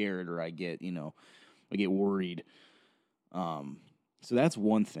get scared, or I get I get worried. So that's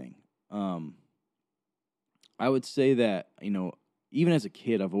one thing. I would say that even as a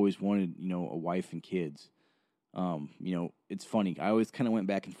kid, I've always wanted a wife and kids. It's funny. I always kind of went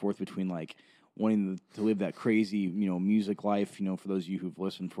back and forth between like wanting to live that crazy, music life. For those of you who've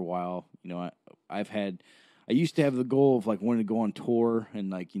listened for a while, I used to have the goal of like wanting to go on tour and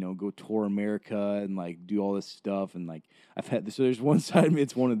like, go tour America and like do all this stuff. And like so there's one side of me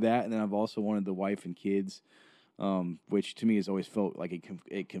that's wanted that. And then I've also wanted the wife and kids, which to me has always felt like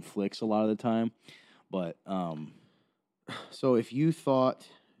it conflicts a lot of the time. But, So if you thought,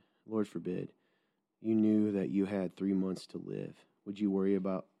 Lord forbid, you knew that you had 3 months to live, would you worry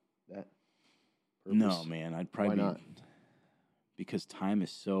about that purpose? no, man, I'd probably Why not? Because time is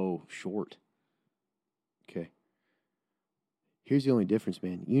so short. Okay. Here's the only difference,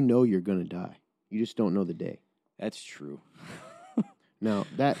 man. You know you're going to die. You just don't know the day. That's true. Now,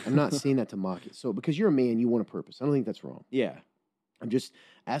 I'm not saying that to mock it. So because you're a man, you want a purpose. I don't think that's wrong. Yeah. I'm just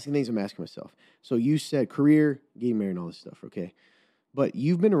asking things I'm asking myself. So you said career, getting married, and all this stuff, okay? But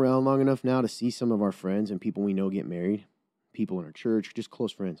you've been around long enough now to see some of our friends and people we know get married, people in our church, just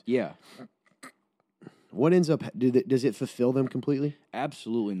close friends. Yeah. What ends up, does it fulfill them completely?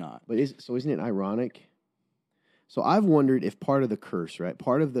 Absolutely not. But isn't it ironic? So I've wondered if part of the curse, right,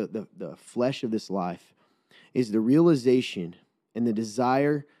 part of the flesh of this life is the realization and the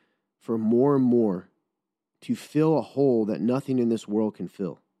desire for more and more to fill a hole that nothing in this world can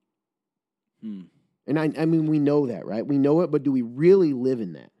fill. And I mean, we know that, right? We know it, but do we really live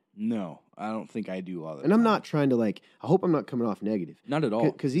in that? No, I don't think I do a lot of that. And I'm not trying to I hope I'm not coming off negative. Not at all.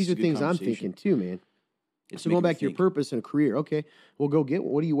 Because these It's are a good things I'm conversation. thinking too, man. It's So going making me back to your think. purpose and a career, okay, well, go get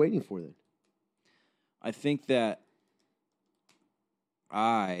one. What are you waiting for then? I think that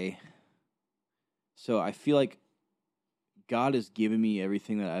I feel like God has given me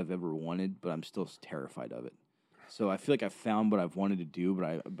everything that I've ever wanted, but I'm still terrified of it. So I feel like I've found what I've wanted to do,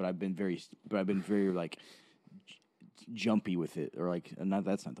 but I've been very like jumpy with it, or like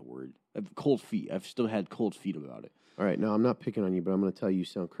that's not the word. I've cold feet. I've still had cold feet about it. All right, now I'm not picking on you, but I'm going to tell you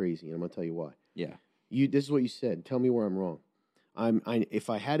sound crazy, and I'm going to tell you why. Yeah. This is what you said. Tell me where I'm wrong. If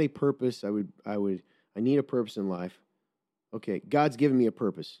I had a purpose, I need a purpose in life. Okay, God's given me a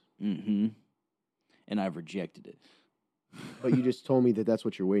purpose, Mm-hmm. And I've rejected it. but you just told me that that's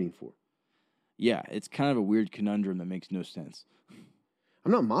what you're waiting for. Yeah, it's kind of a weird conundrum that makes no sense.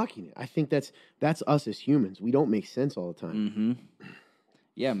 I'm not mocking it. I think that's us as humans. We don't make sense all the time. Mm-hmm.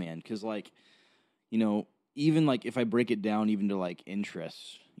 Yeah, man, because like, even like if I break it down even to like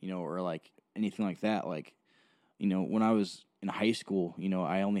interests, or like anything like that, like, when I was in high school,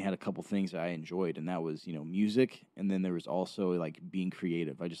 I only had a couple things that I enjoyed, and that was, music, and then there was also like being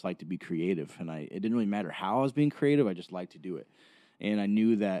creative. I just like to be creative, and it didn't really matter how I was being creative. I just liked to do it, and I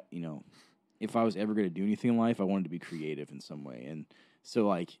knew that if I was ever going to do anything in life, I wanted to be creative in some way, and so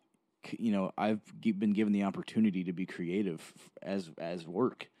like, I've been given the opportunity to be creative as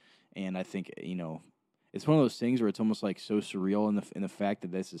work, and I think it's one of those things where it's almost like so surreal in the fact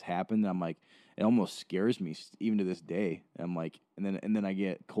that this has happened. That I'm like, it almost scares me even to this day. I'm like, and then I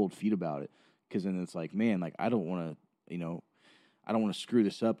get cold feet about it because then it's like, man, like I don't want to, I don't want to screw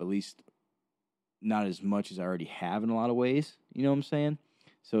this up. At least not as much as I already have in a lot of ways. You know what I'm saying?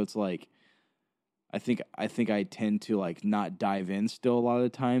 So it's like, I think I tend to like not dive in still a lot of the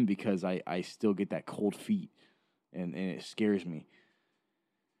time because I still get that cold feet and it scares me.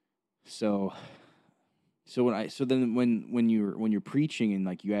 So then when you're preaching and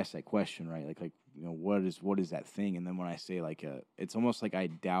like you ask that question, right? Like what is that thing? And then when I say like it's almost like I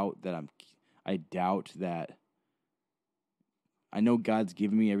doubt that I know God's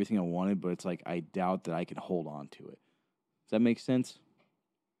given me everything I wanted, but it's like I doubt that I can hold on to it. Does that make sense?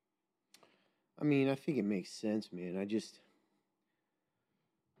 I mean, I think it makes sense, man.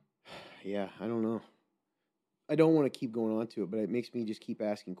 Yeah, I don't know. I don't want to keep going on to it, but it makes me just keep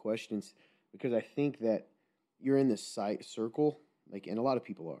asking questions because I think that you're in this circle, like, and a lot of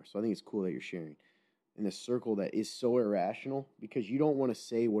people are. So I think it's cool that you're sharing in this circle that is so irrational because you don't want to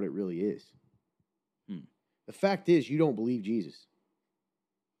say what it really is. The fact is, you don't believe Jesus.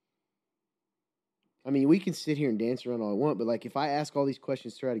 I mean, we can sit here and dance around all I want, but like if I ask all these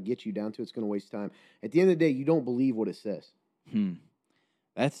questions to try to get you down to it, it's going to waste time. At the end of the day, you don't believe what it says.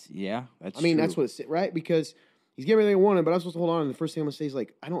 That's I mean, true. that's what it's right because he's giving everything I wanted, but I'm supposed to hold on. And the first thing I'm going to say is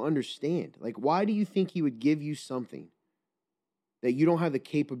like, I don't understand. Like, why do you think he would give you something that you don't have the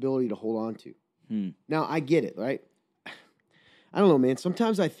capability to hold on to? Now, I get it, right? I don't know, man.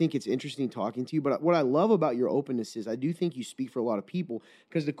 Sometimes I think it's interesting talking to you, but what I love about your openness is I do think you speak for a lot of people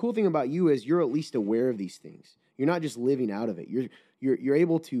because the cool thing about you is you're at least aware of these things. You're not just living out of it. You're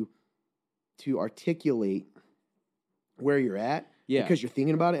able to articulate where you're at because you're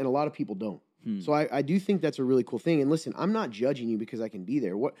thinking about it, and a lot of people don't. So I do think that's a really cool thing. And listen, I'm not judging you because I can be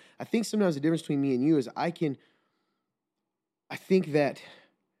there. What I think sometimes the difference between me and you is I think that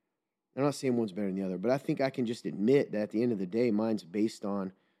I'm not saying one's better than the other, but I think I can just admit that at the end of the day, mine's based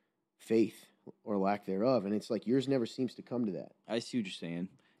on faith or lack thereof, and it's like yours never seems to come to that. I see what you're saying.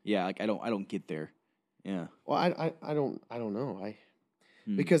 Yeah, like I don't get there. Yeah. Well, I don't know.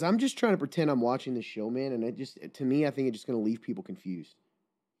 Because I'm just trying to pretend I'm watching this show, man, and to me, I think it's just going to leave people confused.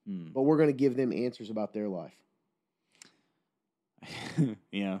 But we're going to give them answers about their life.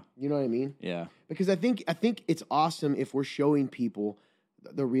 Yeah. You know what I mean? Yeah. Because I think it's awesome if we're showing people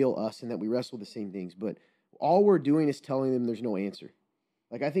the real us and that we wrestle with the same things, but all we're doing is telling them there's no answer.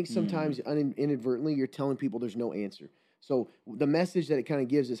 Like I think sometimes inadvertently you're telling people there's no answer. So the message that it kind of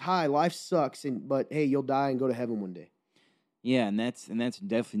gives is, "Hi, life sucks, but hey, you'll die and go to heaven one day." Yeah, and that's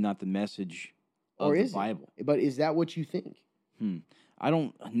definitely not the message of the Bible. But is that what you think? I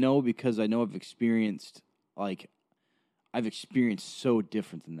don't know because I know I've experienced so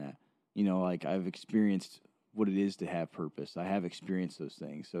different than that. Like I've experienced what it is to have purpose. I have experienced those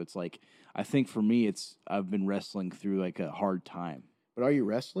things. So it's like, I think for me, I've been wrestling through like a hard time. But are you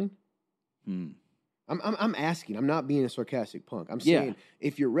wrestling? I'm asking. I'm not being a sarcastic punk. I'm saying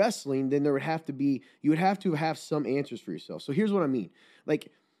if you're wrestling, then you would have to have some answers for yourself. So here's what I mean. Like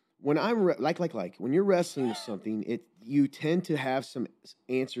when I'm when you're wrestling with something, you tend to have some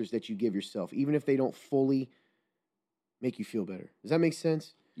answers that you give yourself, even if they don't fully make you feel better. Does that make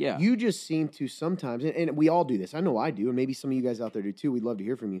sense? Yeah. You just seem to sometimes, and we all do this. I know I do, and maybe some of you guys out there do too. We'd love to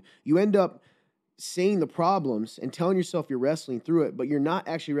hear from you. You end up saying the problems and telling yourself you're wrestling through it, but you're not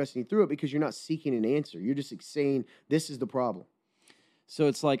actually wrestling through it because you're not seeking an answer. You're just saying, this is the problem. So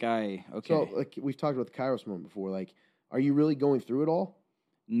it's like So like we've talked about the Kairos moment before. Like, are you really going through it all?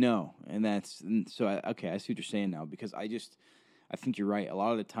 No. And I see what you're saying now because I think you're right. A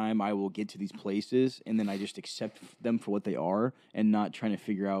lot of the time I will get to these places and then I just accept them for what they are and not trying to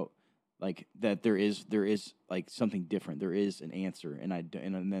figure out like that there is like something different. There is an answer and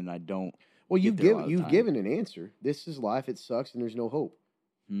then I don't. Well, you've given an answer. This is life. It sucks and there's no hope.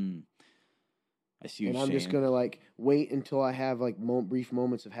 I see what you're saying. And I'm just going to like wait until I have like brief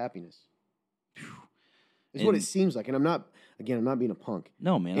moments of happiness. It's what it seems like. And I'm not being a punk.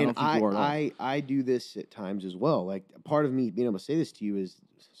 No, man. I don't think you are at all. I do this at times as well. Like part of me being able to say this to you is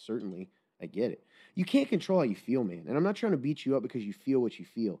certainly I get it. You can't control how you feel, man. And I'm not trying to beat you up because you feel what you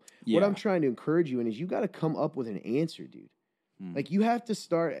feel. Yeah. What I'm trying to encourage you in is you got to come up with an answer, dude. Like you have to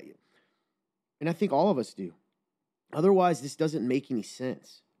start, and I think all of us do. Otherwise, this doesn't make any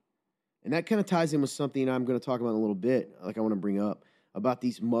sense. And that kind of ties in with something I'm going to talk about in a little bit, like I want to bring up, about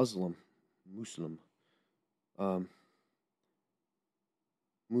these Muslim, right?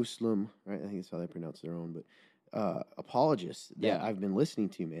 I think that's how they pronounce their own, but apologists that I've been listening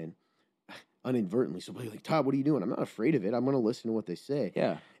to, man, inadvertently. So like, Todd, what are you doing? I'm not afraid of it. I'm going to listen to what they say.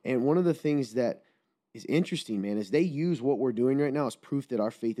 Yeah. And one of the things that is interesting, man, is they use what we're doing right now as proof that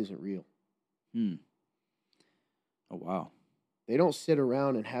our faith isn't real. Hmm. Oh wow. They don't sit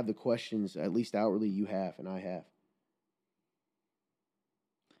around and have the questions, at least outwardly, you have and I have.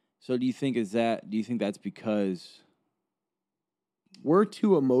 So do you think that's because We're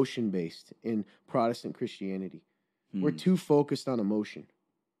too emotion based in Protestant Christianity. We're too focused on emotion,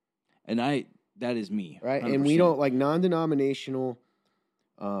 that is me, right? And we 100%. don't like non-denominational.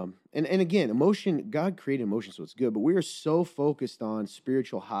 And again, emotion. God created emotion, so it's good. But we are so focused on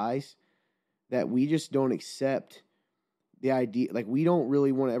spiritual highs that we just don't accept the idea. Like we don't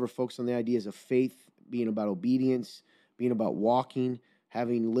really want to ever focus on the ideas of faith being about obedience, being about walking,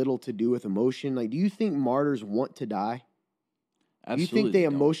 having little to do with emotion. Like, do you think martyrs want to die? Do you think they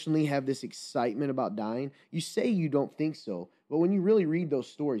don't. emotionally have this excitement about dying? You say you don't think so, but when you really read those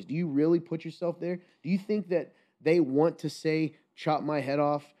stories, do you really put yourself there? Do you think that they want to say, chop my head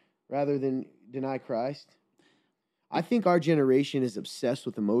off rather than deny Christ? I think our generation is obsessed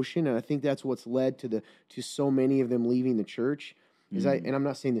with emotion, and I think that's what's led to so many of them leaving the church. And I'm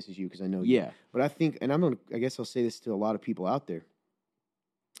not saying this is you because I know you. Yeah. But I think, and I guess I'll say this to a lot of people out there.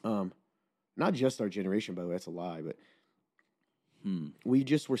 Not just our generation, by the way, that's a lie, but we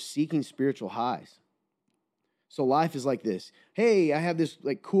just were seeking spiritual highs. So life is like this. Hey, I have this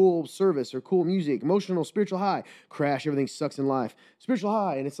like cool service or cool music, emotional, spiritual high. Crash, everything sucks in life. Spiritual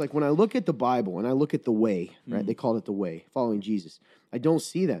high. And it's like when I look at the Bible and I look at the way, right? They called it the way, following Jesus. I don't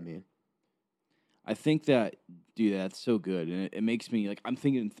see that, man. I think that, dude, that's so good, and it makes me like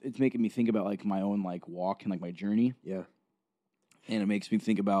it's making me think about like my own like walk and like my journey, Yeah. and it makes me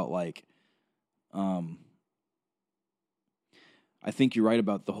think about like, I think you're right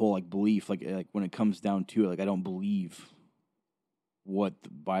about the whole like belief, like when it comes down to it, like I don't believe what the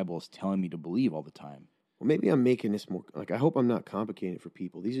Bible is telling me to believe all the time. Well, maybe I'm making this more, like, I hope I'm not complicating it for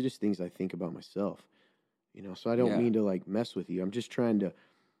people. These are just things I think about myself, so I don't mean to like mess with you. I'm just trying to,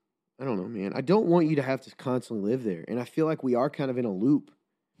 I don't know, man. I don't want you to have to constantly live there. And I feel like we are kind of in a loop.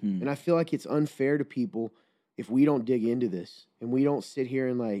 And I feel like it's unfair to people if we don't dig into this and we don't sit here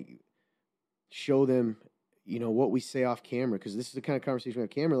and like show them, what we say off camera. Because this is the kind of conversation we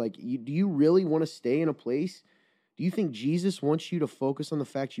have camera. Like, do you really want to stay in a place? Do you think Jesus wants you to focus on the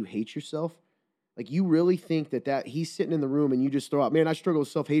fact you hate yourself? Like, you really think that he's sitting in the room and you just throw out, man, I struggle with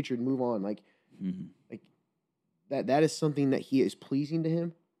self-hatred and move on. Like, like that is something that he is pleasing to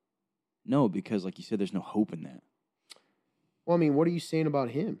him? No, because like you said, there's no hope in that. Well, I mean, what are you saying about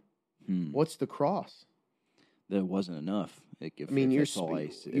him? What's the cross? That wasn't enough. Like, if, I mean, if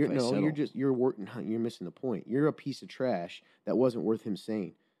you're working. You're missing the point. You're a piece of trash that wasn't worth him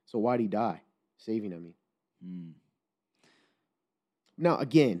saying. So why'd he die? Saving, I mean. Now,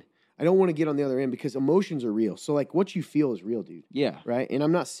 again, I don't want to get on the other end because emotions are real. So, like, what you feel is real, dude. Yeah. Right? And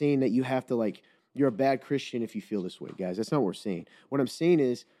I'm not saying that you have to, like, you're a bad Christian if you feel this way, guys. That's not what we're saying. What I'm saying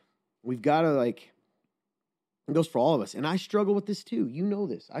is we've got to, like, it goes for all of us. And I struggle with this, too. You know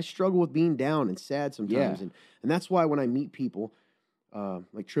this. I struggle with being down and sad sometimes. Yeah. And that's why when I meet people,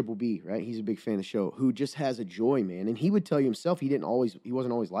 like Triple B, right? He's a big fan of the show, who just has a joy, man. And he would tell you himself he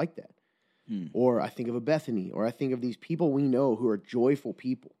wasn't always like that. Or I think of a Bethany, or I think of these people we know who are joyful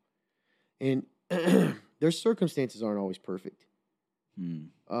people. And their circumstances aren't always perfect.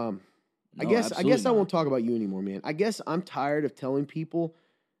 I guess I won't talk about you anymore, man. I guess I'm tired of telling people,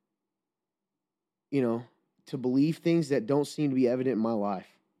 to believe things that don't seem to be evident in my life.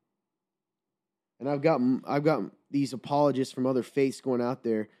 And I've got these apologists from other faiths going out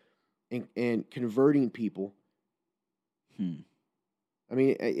there and converting people. I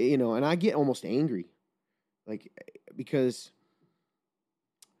mean, and I get almost angry, like, because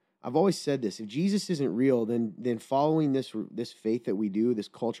I've always said this: if Jesus isn't real, then following this faith that we do, this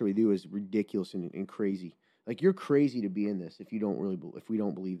culture we do, is ridiculous and crazy. Like, you're crazy to be in this if we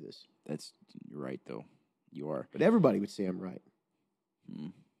don't believe this. You're right, though. You are. But everybody would say I'm right.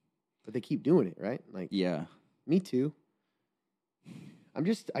 But they keep doing it, right? Like, yeah, me too. I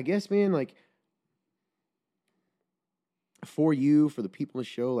guess, man, like, for the people in the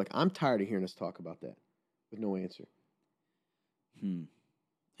show, like, I'm tired of hearing us talk about that with no answer.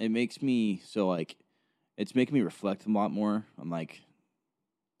 It makes me it's making me reflect a lot more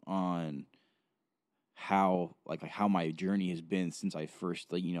on how my journey has been since I first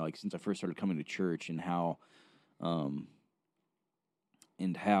started coming to church, and how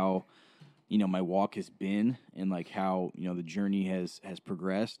my walk has been, and like how the journey has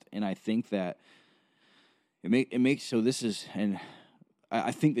progressed. And I think that I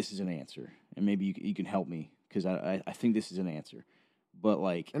think this is an answer, and maybe you can help me, because I think this is an answer. But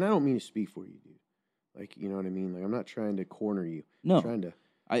like, and I don't mean to speak for you, dude. Like, you know what I mean? Like, I'm not trying to corner you. No, I'm trying to.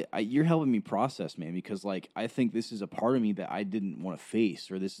 you're helping me process, man, because like I think this is a part of me that I didn't want to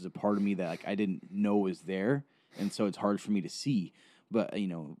face, or this is a part of me that like I didn't know was there, and so it's hard for me to see. But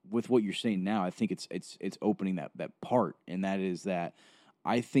with what you're saying now, I think it's opening that part, and that is that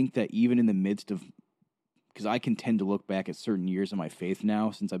I think that even in the midst of, because I can tend to look back at certain years of my faith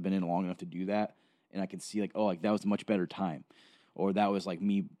now, since I've been in long enough to do that, and I can see like, oh, like that was a much better time, or that was like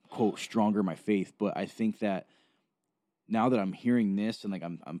me, quote, stronger in my faith. But I think that now that I'm hearing this and like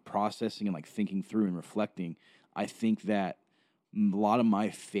I'm processing and like thinking through and reflecting, I think that a lot of my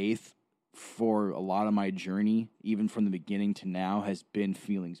faith for a lot of my journey, even from the beginning to now, has been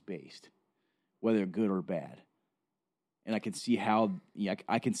feelings based, whether good or bad. And I can see how,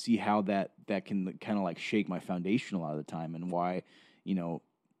 I can see how that can kind of like shake my foundation a lot of the time, and why,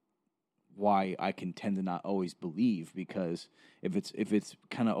 why I can tend to not always believe, because if it's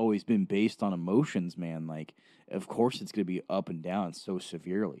kind of always been based on emotions, man, like of course it's going to be up and down so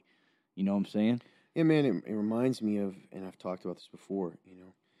severely. You know what I'm saying? Yeah, man, it reminds me of, and I've talked about this before,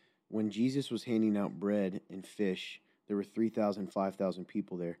 when Jesus was handing out bread and fish, there were 3,000, 5,000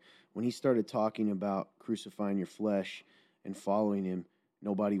 people there. When he started talking about crucifying your flesh and following him,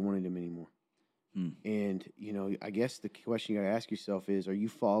 nobody wanted him anymore. And, I guess the question you got to ask yourself is, are you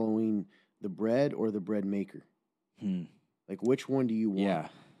following the bread or the bread maker? Like, which one do you want? Yeah.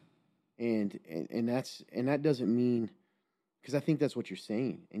 And that doesn't mean, because I think that's what you're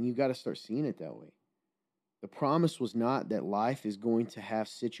saying, and you got to start seeing it that way. The promise was not that life is going to have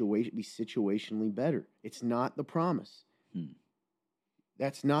be situationally better. It's not the promise.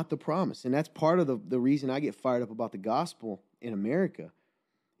 That's not the promise. And that's part of the reason I get fired up about the gospel in America,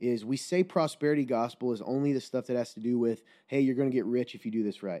 is we say prosperity gospel is only the stuff that has to do with, hey, you're going to get rich if you do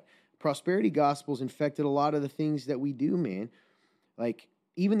this right. Prosperity gospel's infected a lot of the things that we do, man. Like,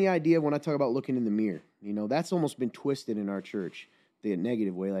 even the idea of when I talk about looking in the mirror, that's almost been twisted in our church, the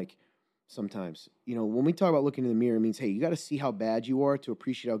negative way. Like, sometimes, when we talk about looking in the mirror, it means, hey, you got to see how bad you are to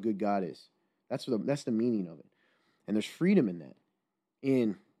appreciate how good God is. That's the meaning of it. And there's freedom in that.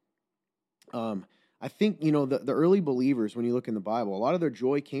 And I think, the early believers, when you look in the Bible, a lot of their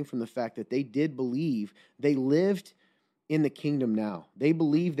joy came from the fact that they did believe they lived in the kingdom now. They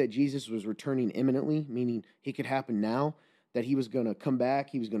believed that Jesus was returning imminently, meaning he could happen now, that he was going to come back,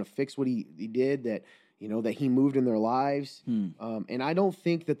 he was going to fix what he did, that that he moved in their lives. And I don't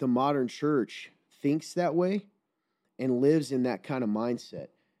think that the modern church thinks that way and lives in that kind of mindset.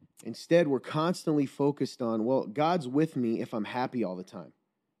 Instead, we're constantly focused on, well, God's with me if I'm happy all the time.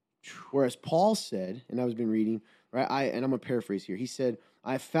 Whereas Paul said, and I've been reading, right? And I'm going to paraphrase here. He said,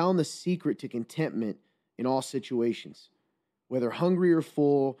 I have found the secret to contentment in all situations, whether hungry or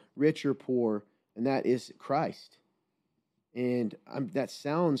full, rich or poor, and that is Christ. And that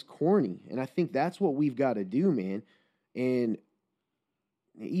sounds corny, and I think that's what we've got to do, man. And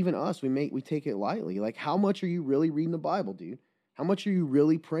even us, we take it lightly. Like, how much are you really reading the Bible, dude? How much are you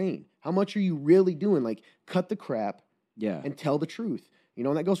really praying? How much are you really doing? Like, cut the crap, and tell the truth.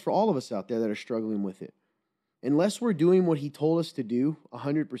 And that goes for all of us out there that are struggling with it. Unless we're doing what he told us to do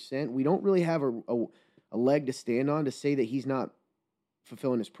 100%, we don't really have a leg to stand on to say that he's not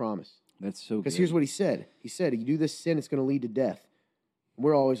fulfilling his promise. That's so good. Because here's what he said. He said, you do this sin, it's going to lead to death.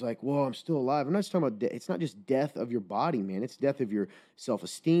 We're always like, whoa, I'm still alive. I'm not just talking about it's not just death of your body, man. It's death of your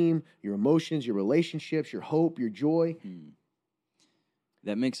self-esteem, your emotions, your relationships, your hope, your joy.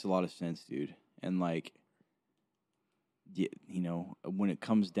 That makes a lot of sense, dude. And like, when it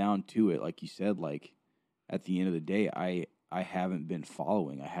comes down to it, like you said, like at the end of the day, I haven't been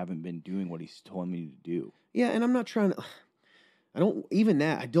following. I haven't been doing what he's told me to do. Yeah, and I'm not trying to... I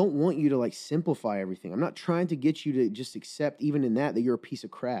don't want you to like simplify everything. I'm not trying to get you to just accept even in that you're a piece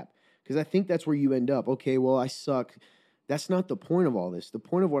of crap. Because I think that's where you end up. Okay, well, I suck. That's not the point of all this. The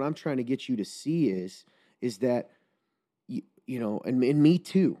point of what I'm trying to get you to see is that, and me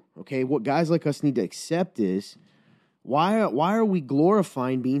too, okay? What guys like us need to accept is, why are we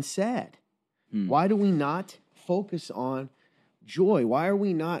glorifying being sad? Why do we not focus on joy? Why are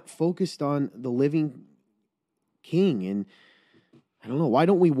we not focused on the living King? And I don't know. Why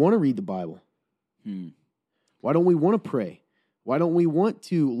don't we want to read the Bible? Why don't we want to pray? Why don't we want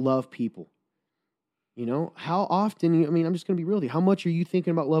to love people? How often, I'm just going to be real with you. How much are you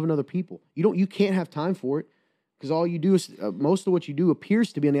thinking about loving other people? You can't have time for it, because all you do is, most of what you do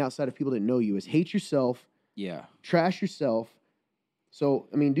appears to be on the outside of people that know you, is hate yourself, trash yourself. So,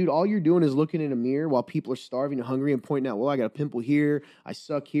 dude, all you're doing is looking in a mirror while people are starving and hungry and pointing out, well, I got a pimple here, I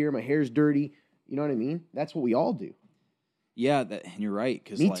suck here, my hair's dirty. You know what I mean? That's what we all do. Yeah, and you're right.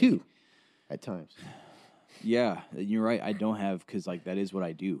 Me too, at times. Yeah, you're right. I don't have, because like that is what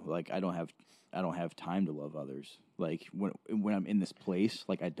I do. Like I don't have time to love others. Like when I'm in this place,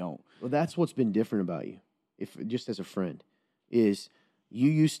 like I don't. Well, that's what's been different about you, if just as a friend, is you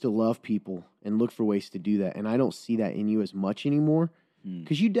used to love people and look for ways to do that, and I don't see that in you as much anymore.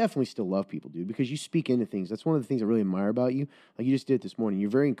 Because you definitely still love people, dude. Because you speak into things. That's one of the things I really admire about you. Like you just did it this morning. You're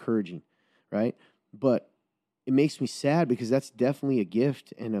very encouraging, right? But it makes me sad because that's definitely a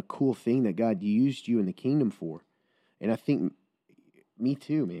gift and a cool thing that God used you in the kingdom for. And I think me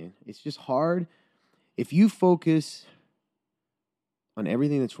too, man. It's just hard if you focus on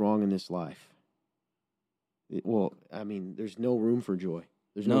everything that's wrong in this life. There's no room for joy.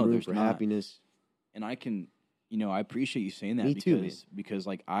 There's no room there's for not. happiness. And I can, I appreciate you saying that Me because too, man. because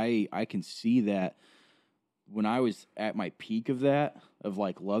like I can see that when I was at my peak of that, of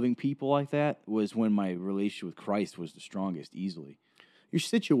like loving people like that, was when my relationship with Christ was the strongest, easily. Your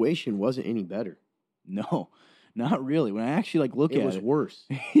situation wasn't any better. No, not really. When I actually like look It at was it, worse.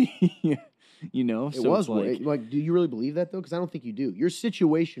 it It was worse. Like, do you really believe that though? Because I don't think you do. Your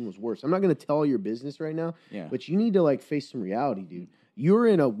situation was worse. I'm not going to tell your business right now, Yeah. but you need to like face some reality, dude. You're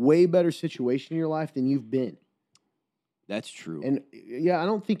in a way better situation in your life than you've been. That's true. And yeah, I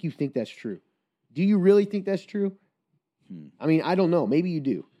don't think you think that's true. Do you really think that's true? I mean, I don't know. Maybe you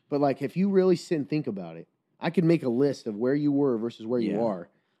do. But like, if you really sit and think about it, I could make a list of where you were versus where you Yeah. are,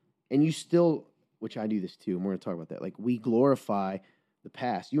 and you still, which I do this too, and we're going to talk about that. Like, we glorify the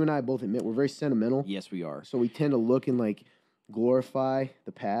past. You and I both admit we're very sentimental. Yes, we are. So we tend to look and like glorify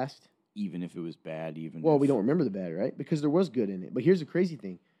the past. Even if it was bad, Well, if, we don't remember the bad, right? Because there was good in it. But here's the crazy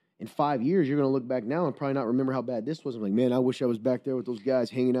thing. In 5 years, you're going to look back now and probably not remember how bad this was. I'm like, man, I wish I was back there with those guys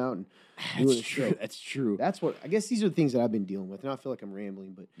hanging out and doing That's the true. show. That's true. That's what, I guess these are the things that I've been dealing with. And I feel like I'm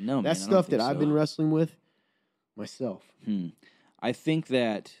rambling, but No, man, that's I don't stuff that think I've so. been wrestling with myself. I think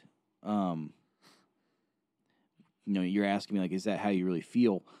that, you're asking me like, is that how you really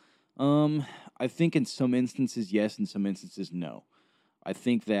feel? I think in some instances, yes. In some instances, no. I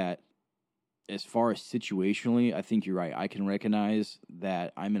think that as far as situationally, I think you're right. I can recognize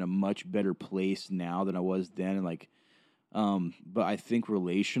that I'm in a much better place now than I was then. And like, but I think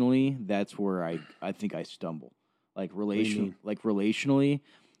relationally, that's where I think I stumble. Like mean? Relationally,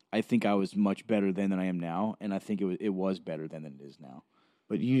 I think I was much better then than I am now, and I think it was better then than it is now.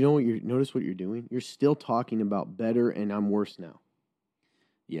 But you know what notice what you're doing? You're still talking about better and I'm worse now.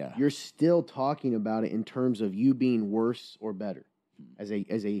 Yeah, You're still talking about it in terms of you being worse or better as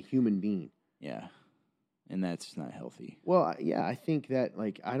a human being. yeah, and that's not healthy. Well, yeah, I think that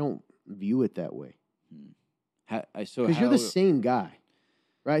like I don't view it that way. Because you're How- the same guy,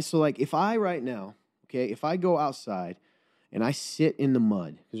 right? So like if I right now, okay, if I go outside and I sit in the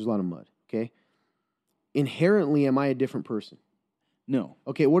mud, 'cause there's a lot of mud, okay, inherently am I a different person? No,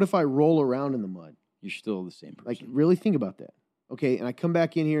 Okay, what if I roll around in the mud? you're still the same person. Like really think about that. Okay, and I come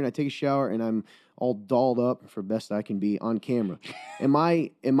back in here and I take a shower and I'm all dolled up for best I can be on camera. Am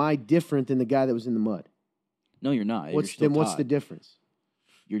I different than the guy that was in the mud? No, you're not. What's the difference?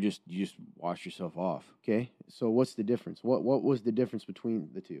 You just wash yourself off. Okay, so what's the difference? What was the difference between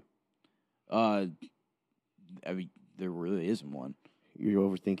the two? I mean, there really isn't one. You're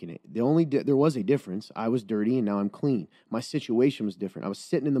overthinking it. There was a difference. I was dirty and now I'm clean. My situation was different. I was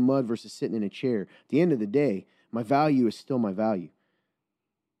sitting in the mud versus sitting in a chair. At the end of the day, my value is still my value.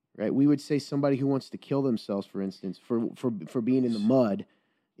 Right? We would say somebody who wants to kill themselves, for instance, for being in the mud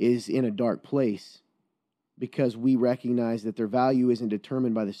is in a dark place because we recognize that their value isn't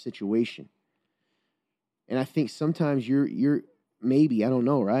determined by the situation. And I think sometimes you're maybe, I don't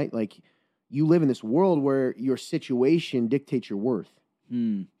know, right? Like you live in this world where your situation dictates your worth.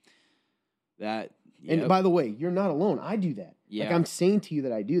 That And by the way, you're not alone. I do that. Like Yeah. I'm saying to you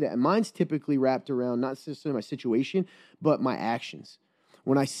that I do that. And mine's typically wrapped around not necessarily my situation, but my actions.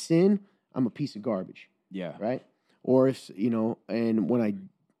 When I sin, I'm a piece of garbage, yeah. right? Or if, and when I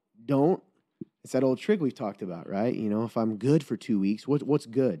don't, it's that old trick we've talked about, right? If I'm good for 2 weeks, what's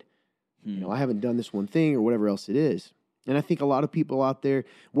good? I haven't done this one thing or whatever else it is. And I think a lot of people out there,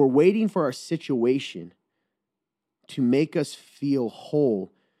 we're waiting for our situation to make us feel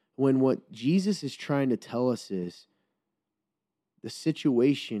whole when what Jesus is trying to tell us is the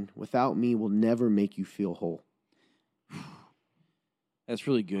situation without me will never make you feel whole. That's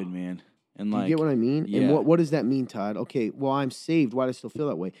really good, man. And Do like, you get what I mean? yeah. And what does that mean, Todd? Okay, well, I'm saved. Why do I still feel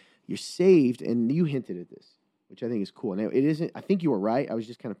that way? You're saved, and you hinted at this, which I think is cool. Now, it isn't, I think you were right. I was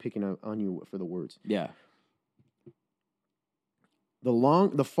just kind of picking on you for the words. yeah,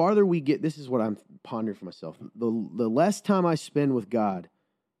 The farther we get, this is what I'm pondering for myself. The less time I spend with God,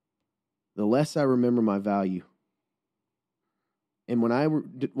 the less I remember my value. And when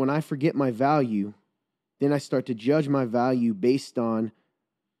I forget my value, then I start to judge my value based on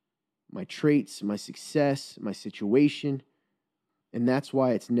my traits, my success, my situation. And that's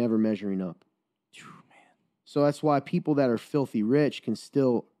why it's never measuring up. Phew, man. So that's why people that are filthy rich can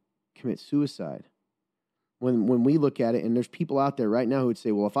still commit suicide. When we look at it, and there's people out there right now who would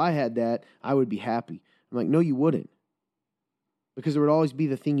say, well, if I had that, I would be happy. I'm like, no, you wouldn't. Because there would always be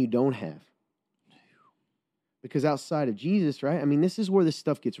the thing you don't have. Because outside of Jesus, right? I mean, this is where this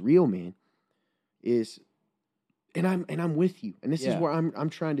stuff gets real, man. And I'm with you. And this is where I'm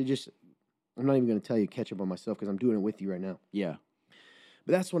trying to just, I'm not even going to tell you catch up on myself because I'm doing it with you right now. Yeah.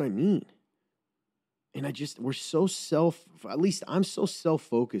 But that's what I mean. And we're so at least I'm so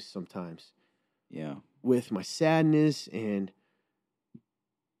self-focused sometimes. Yeah. With my sadness and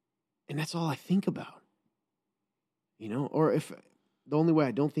that's all I think about. You know, or if the only way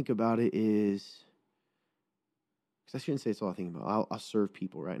I don't think about it is, because I shouldn't say it's all I think about. I'll serve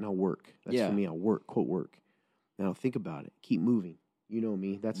people, right? And I'll work. That's for me. I'll work, quote, work. And I'll think about it. Keep moving. You know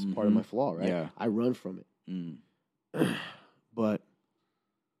me. That's part of my flaw, right? Yeah. I run from it. Mm. But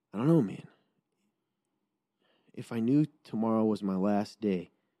I don't know, man. If I knew tomorrow was my last day,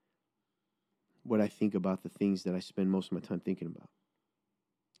 would I think about the things that I spend most of my time thinking about?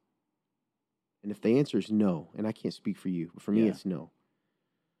 And if the answer is no, and I can't speak for you, but for me it's no,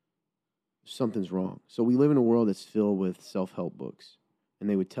 something's wrong. So we live in a world that's filled with self-help books, and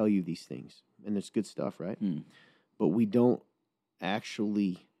they would tell you these things, and it's good stuff, right? But we don't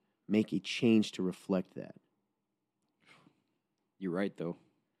actually make a change to reflect that. You're right, though.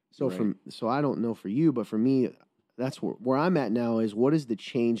 So so I don't know for you, but for me, that's where I'm at now is, what does the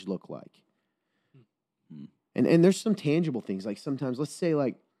change look like? And there's some tangible things. Like sometimes, let's say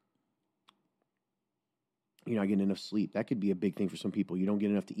like, you're not getting enough sleep. That could be a big thing for some people. You don't get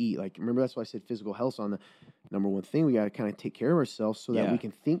enough to eat. Like, remember, that's why I said physical health's on the number one thing. We got to kind of take care of ourselves so that we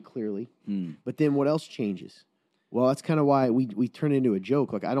can think clearly. But then what else changes? Well, that's kind of why we turn it into a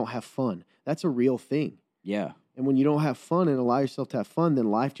joke. Like, I don't have fun. That's a real thing. Yeah. And when you don't have fun and allow yourself to have fun,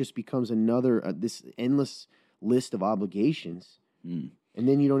 then life just becomes another, this endless list of obligations. And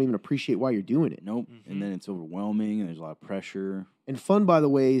then you don't even appreciate why you're doing it. Nope. And then it's overwhelming, and there's a lot of pressure. And fun, by the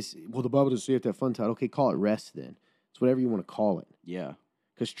way, is, well, the Bible doesn't say you have to have fun, Todd. Okay, call it rest then. It's whatever you want to call it. Yeah.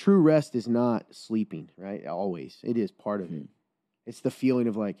 Because true rest is not sleeping, right? Always. It is part of it. It's the feeling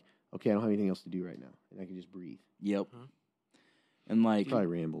of like, okay, I don't have anything else to do right now, and I can just breathe. Yep. And like, Probably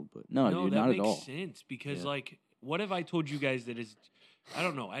rambled, but no, No, dude, that not makes at all. sense because, like, what have I told you guys that is? I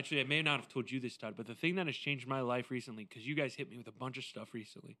don't know. Actually, I may not have told you this, Todd, but the thing that has changed my life recently, because you guys hit me with a bunch of stuff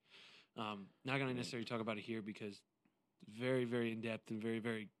recently. Not going to necessarily talk about it here because it's very, very in depth and very,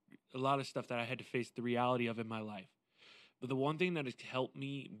 very a lot of stuff that I had to face the reality of in my life. But the one thing that has helped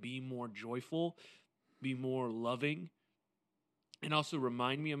me be more joyful, be more loving, and also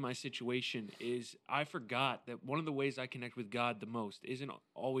remind me of my situation is I forgot that one of the ways I connect with God the most isn't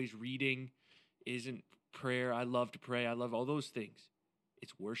always reading, isn't prayer. I love to pray. I love all those things.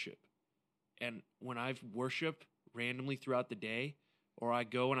 It's worship. And when I've worshiped randomly throughout the day, or I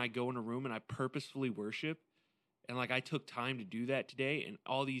go in a room and I purposefully worship, and like I took time to do that today, and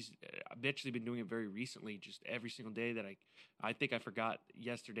all these, I've actually been doing it very recently, just every single day that I think I forgot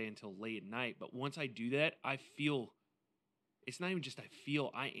yesterday until late at night. But once I do that, I feel, it's not even just I feel,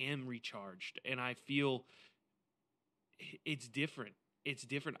 I am recharged, and I feel it's different. It's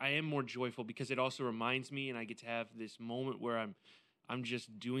different. I am more joyful because it also reminds me, and I get to have this moment where I'm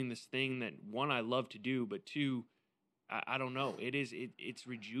just doing this thing that, one, I love to do, but two, I don't know. It's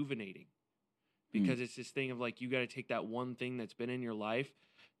rejuvenating because it's this thing of like, you got to take that one thing that's been in your life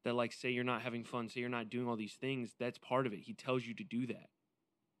that, like, say you're not having fun, say you're not doing all these things. That's part of it. He tells you to do that.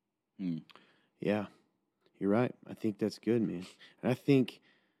 Yeah, you're right. I think that's good, man. And I think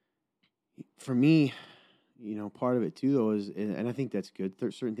for me, you know, part of it too, though, is, and I think that's good.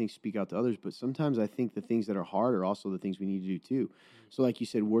 Certain things speak out to others, but sometimes I think the things that are hard are also the things we need to do too. So, like you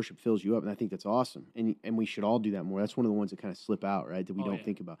said, worship fills you up, and I think that's awesome. And we should all do that more. That's one of the ones that kind of slip out, right? That we don't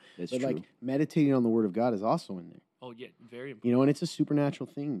think about. That's but true. like meditating on the Word of God is also in there. Oh yeah, very important. You know, and it's a supernatural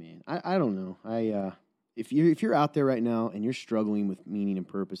thing, man. I don't know. If you're out there right now and you're struggling with meaning and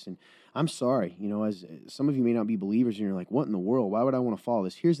purpose, and I'm sorry, you know, as some of you may not be believers, and you're like, what in the world? Why would I want to follow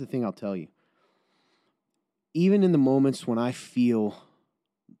this? Here's the thing I'll tell you. Even in the moments when I feel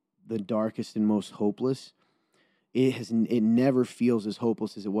the darkest and most hopeless, it never feels as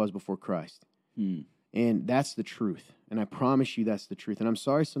hopeless as it was before Christ. And that's the truth. And I promise you that's the truth. And I'm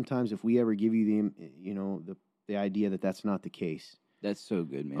sorry sometimes if we ever give you the idea that that's not the case. That's so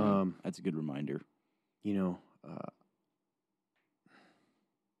good, man. That's a good reminder. You know,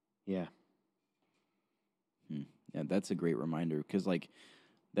 yeah. Yeah, that's a great reminder because, like,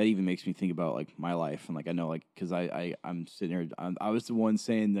 that even makes me think about like my life and like I know like because I'm sitting here I was the one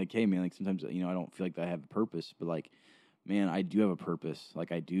saying like, hey man, like sometimes I don't feel like I have a purpose, but like man, I do have a purpose,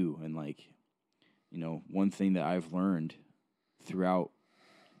 like I do, and like one thing that I've learned throughout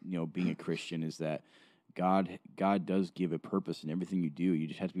being a Christian is that God does give a purpose in everything you do. You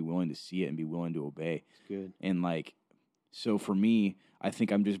just have to be willing to see it and be willing to obey. It's good. And like, so for me, I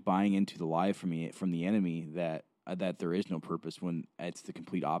think I'm just buying into the lie from the enemy that there is no purpose when it's the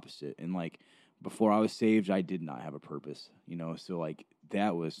complete opposite. And like before I was saved, I did not have a purpose. So like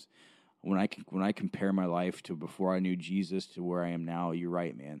that was when I compare my life to before I knew Jesus to where I am now. You're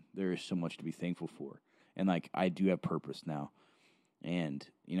right, man. There is so much to be thankful for, and like I do have purpose now. And,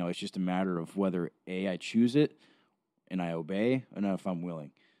 it's just a matter of whether, A, I choose it and I obey, and if I'm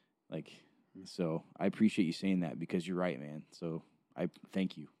willing. Like, so I appreciate you saying that because you're right, man. So I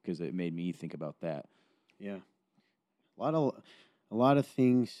thank you because it made me think about that. Yeah. A lot of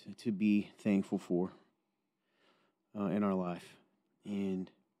things to be thankful for in our life. And,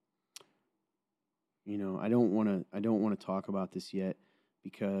 I don't want to talk about this yet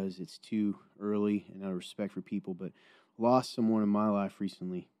because it's too early and out of respect for people, but lost someone in my life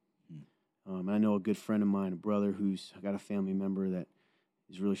recently. I know a good friend of mine, a brother who's got a family member that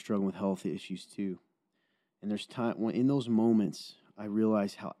is really struggling with health issues too. And there's time when in those moments I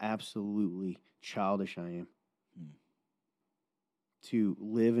realize how absolutely childish I am to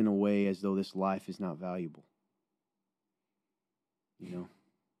live in a way as though this life is not valuable.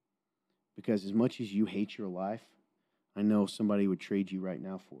 Because as much as you hate your life, I know somebody would trade you right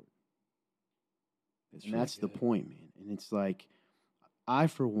now for it. And that's the point, man. And it's like, I,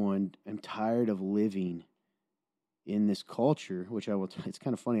 for one, am tired of living in this culture, which it's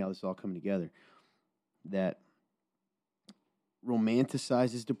kind of funny how this is all coming together, that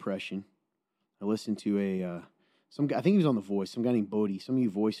romanticizes depression. I listened to some guy, I think he was on The Voice, some guy named Bodie. Some of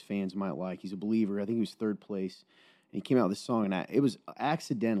you Voice fans might like. He's a believer. I think he was third place. And he came out with this song, and it was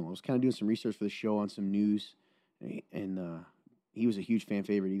accidental. I was kind of doing some research for the show on some news, and he was a huge fan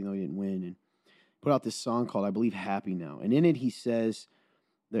favorite, even though he didn't win. And put out this song called, I believe, Happy Now. And in it, he says,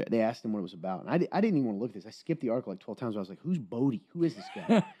 they asked him what it was about. And I didn't even want to look at this. I skipped the article like 12 times. I was like, who's Bodie? Who is this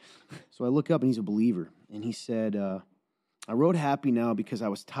guy? So I look up, and he's a believer. And he said, I wrote Happy Now because I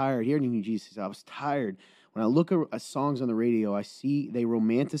was tired. Here in Jesus, I was tired. When I look at songs on the radio, I see they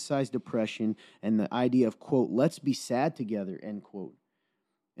romanticize depression and the idea of, quote, let's be sad together, end quote.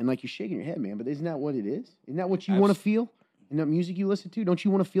 And like, you're shaking your head, man, but isn't that what it is? Isn't that what you want to feel? In that music you listen to? Don't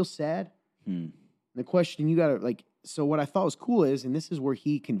you want to feel sad? The question you got to, so what I thought was cool is, and this is where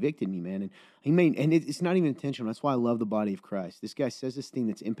he convicted me, man, and it's not even intentional. That's why I love the body of Christ. This guy says this thing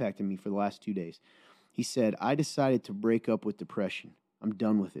that's impacted me for the last 2 days. He said, I decided to break up with depression. I'm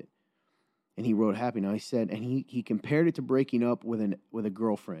done with it. And he wrote Happy Now. He said, and he compared it to breaking up with a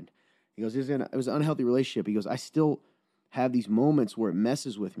girlfriend. He goes, it was an unhealthy relationship. He goes, I still have these moments where it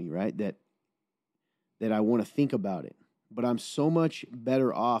messes with me, right? That I want to think about it. But I'm so much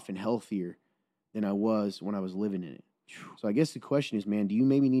better off and healthier than I was when I was living in it. So I guess the question is, man, do you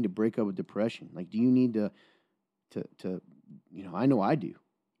maybe need to break up with depression? Like, do you need to I know I do.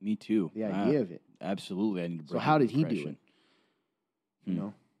 Me too. The idea of it. Absolutely. I need to break So how up did with he do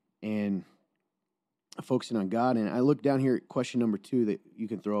it? And focusing on God. And I look down here at question number 2 that you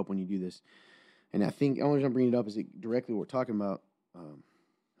can throw up when you do this. And I think, the only reason I'm bringing it up is directly what we're talking about.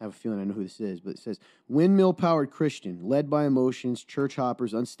 I have a feeling I know who this is, but it says, windmill-powered Christian, led by emotions, church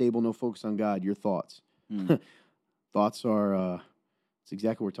hoppers, unstable, no focus on God. Your thoughts? Thoughts are, it's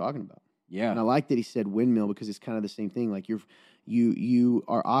exactly what we're talking about. Yeah. And I like that he said windmill because it's kind of the same thing. Like you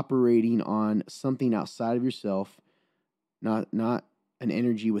are operating on something outside of yourself, not an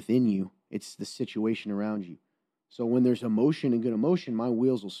energy within you. It's the situation around you. So when there's emotion and good emotion, my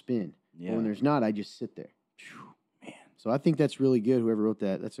wheels will spin. Yeah. But when there's not, I just sit there. Man. So I think that's really good. Whoever wrote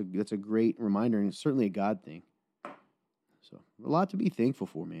that, that's a great reminder, and it's certainly a God thing. So a lot to be thankful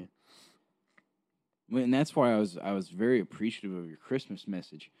for, man. And that's why I was very appreciative of your Christmas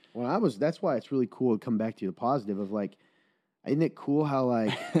message. Well, that's why it's really cool to come back to the positive of like, isn't it cool how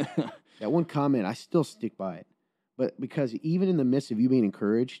like that one comment, I still stick by it. But because even in the midst of you being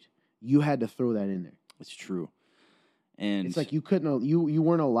encouraged, you had to throw that in there. It's true. And it's like you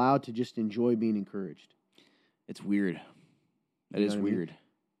weren't allowed to just enjoy being encouraged. It's weird. That is weird. I mean?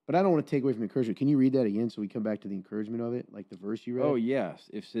 But I don't want to take away from encouragement. Can you read that again so we come back to the encouragement of it, like the verse you read? Oh, yes.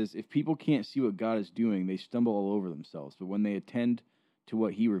 It says, if people can't see what God is doing, they stumble all over themselves. But when they attend to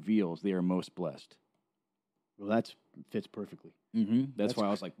what he reveals, they are most blessed. Well, that fits perfectly. Mm-hmm. That's why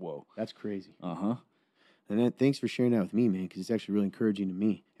I was like, whoa. That's crazy. Uh-huh. And thanks for sharing that with me, man, because it's actually really encouraging to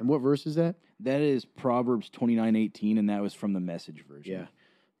me. And what verse is that? That is Proverbs 29:18, and that was from the Message version. Yeah.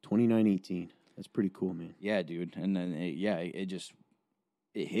 2918. That's pretty cool, man. Yeah, dude. And then,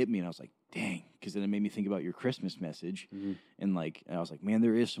 it hit me, and I was like, dang. Because then it made me think about your Christmas message. Mhm. And I was like, man,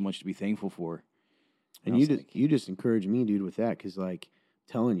 there is so much to be thankful for. And I you was just like, you just encourage me, dude, with that, because like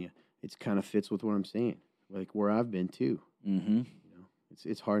telling you, it's kind of fits with what I'm saying, like where I've been too. mm-hmm. You know,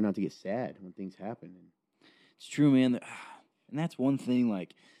 it's hard not to get sad when things happen. And It's true, man. And that's one thing,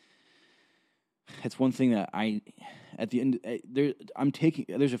 that's one thing that at the end,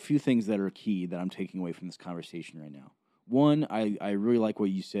 there's a few things that are key that I'm taking away from this conversation right now. One, I really like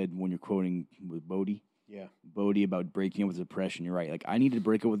what you said when you're quoting with Bodhi about breaking up with depression. You're right. Like, I need to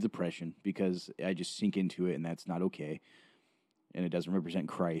break up with depression because I just sink into it, and that's not okay. And it doesn't represent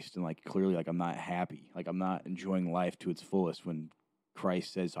Christ. And clearly, I'm not happy. I'm not enjoying life to its fullest when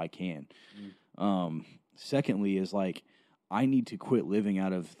Christ says I can. Secondly is I need to quit living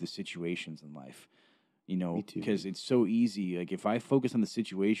out of the situations in life. Me too. Because it's so easy. If I focus on the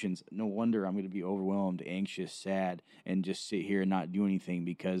situations, no wonder I'm going to be overwhelmed, anxious, sad, and just sit here and not do anything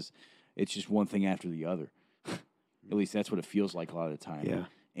because it's just one thing after the other. At least that's what it feels like a lot of the time. Yeah.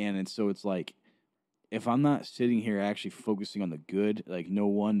 And so it's if I'm not sitting here actually focusing on the good, no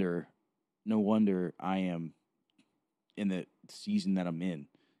wonder I am in the season that I'm in,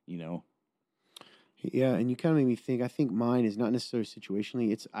 Yeah, and you kind of made me think. I think mine is not necessarily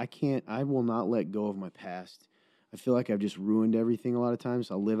situationally. I will not let go of my past. I feel like I've just ruined everything a lot of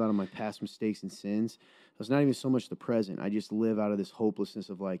times. I'll live out of my past mistakes and sins. So it's not even so much the present. I just live out of this hopelessness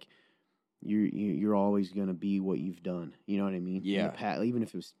of you're always going to be what you've done. You know what I mean? Yeah. In the past, even if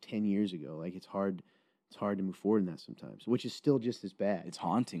it was 10 years ago, it's hard to move forward in that sometimes, which is still just as bad. It's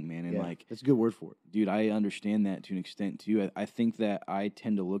haunting, man. And yeah, that's a good word for it. Dude, I understand that to an extent too. I think that I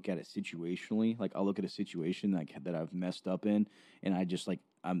tend to look at it situationally. I'll look at a situation that I've messed up in, and I just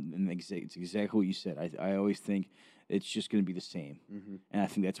it's exactly what you said. I always think it's just going to be the same, and I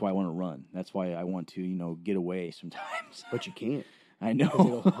think that's why I want to run. That's why I want to get away sometimes. But you can't. I know.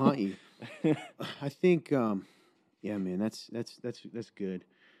 It'll haunt you. I think, yeah, man, that's good.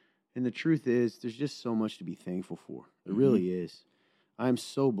 And the truth is, there's just so much to be thankful for. There really is. I'm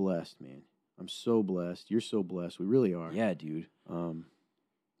so blessed, man. I'm so blessed. You're so blessed. We really are. Yeah, dude.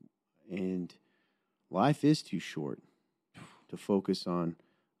 And life is too short to focus on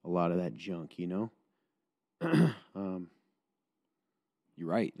a lot of that junk, You're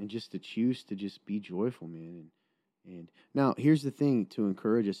right. And just to choose to just be joyful, man. And now, here's the thing to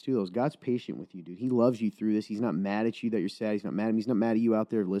encourage us too, though. God's patient with you, dude. He loves you through this. He's not mad at you that you're sad. He's not mad at him. He's not mad at you out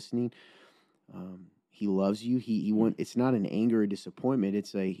there listening. He loves you. It's not an anger or disappointment.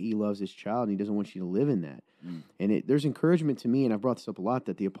 It's he loves his child, and he doesn't want you to live in that. And there's encouragement to me, and I've brought this up a lot,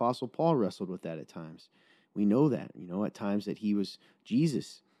 that the Apostle Paul wrestled with that at times. We know that, at times that he was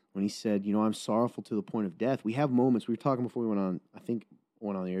Jesus when he said, I'm sorrowful to the point of death. We have moments. We were talking before we went on, I think,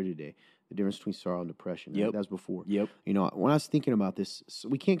 went on the air today. The difference between sorrow and depression. Right? Yep. That was before. Yep. When I was thinking about this,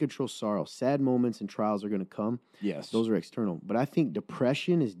 we can't control sorrow. Sad moments and trials are going to come. Yes. Those are external. But I think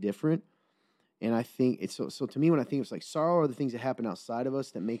depression is different. And I think it's so to me, when I think it's sorrow are the things that happen outside of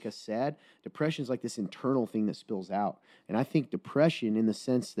us that make us sad. Depression is like this internal thing that spills out. And I think depression, in the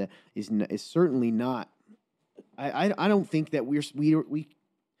sense that is certainly not. I don't think that we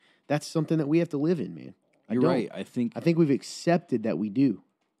that's something that we have to live in, man. You're right. I think we've accepted that we do.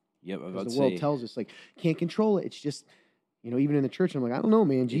 Yep, the world tells us can't control it. It's just, even in the church, I'm I don't know,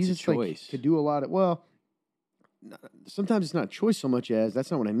 man. Jesus could do a lot of sometimes it's not a choice so much as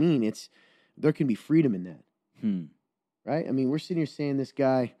that's not what I mean. It's there can be freedom in that, right? I mean, we're sitting here saying this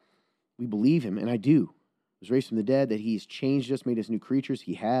guy, we believe him, and I do. Was raised from the dead, that he's changed us, made us new creatures.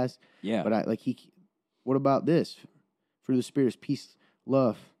 He has, yeah. But what about this? Fruit of the Spirit is peace,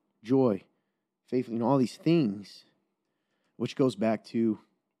 love, joy, faith. All these things, which goes back to,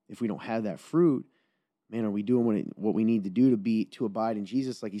 if we don't have that fruit, man, are we doing what we need to do to abide in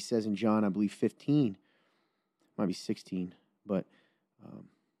Jesus? Like he says in John, I believe 15, might be 16, but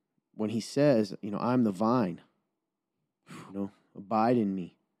when he says, I'm the vine, abide in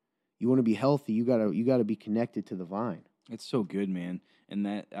me. You want to be healthy, you gotta be connected to the vine. It's so good, man. And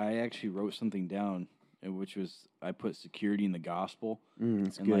that I actually wrote something down, which was I put security in the gospel.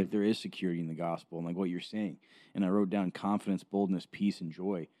 It's and good. There is security in the gospel, and what you're saying. And I wrote down confidence, boldness, peace, and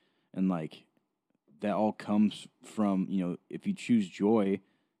joy. And that all comes from, if you choose joy,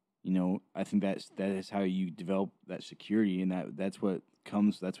 I think that is how you develop that security, and that's what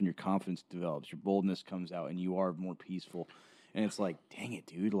comes. That's when your confidence develops, your boldness comes out, and you are more peaceful. And it's dang it,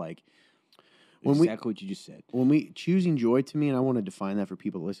 dude, exactly what you just said. When we choosing joy, to me, and I want to define that for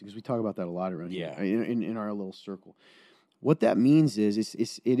people to listen, because we talk about that a lot around here, in our little circle. What that means is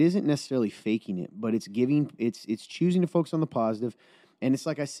it isn't necessarily faking it, but it's choosing to focus on the positive. And it's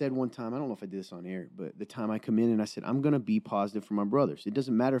like I said one time, I don't know if I did this on air, but the time I come in and I said, I'm going to be positive for my brothers. It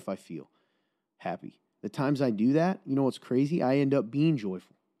doesn't matter if I feel happy. The times I do that, you know what's crazy? I end up being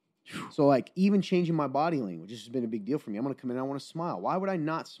joyful. So, like, even changing my body language, this has been a big deal for me. I'm going to come in and I want to smile. Why would I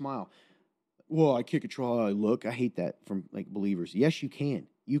not smile? Well, I can't control how I look. I hate that from, like, believers. Yes, you can.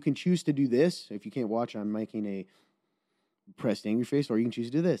 You can choose to do this. If you can't watch, I'm making a pressed angry face, or you can choose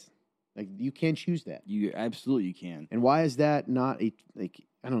to do this. Like, you can choose that. You absolutely can. And why is that not a, like,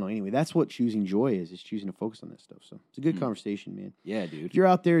 I don't know. Anyway, that's what choosing joy is choosing to focus on that stuff. So it's a good conversation, man. Yeah, dude. If you're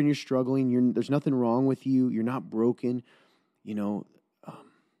out there and you're struggling, there's nothing wrong with you. You're not broken. You know,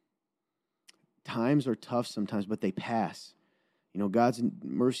 times are tough sometimes, but they pass. You know, God's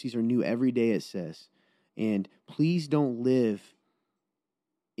mercies are new every day, it says. And please don't live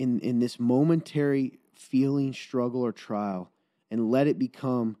in this momentary feeling, struggle, or trial and let it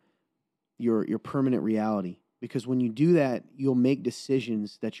become your permanent reality. Because when you do that, you'll make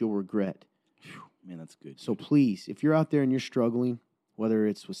decisions that you'll regret. Man, that's good. So please, if you're out there and you're struggling, whether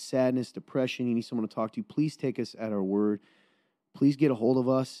it's with sadness, depression, you need someone to talk to, please take us at our word. Please get a hold of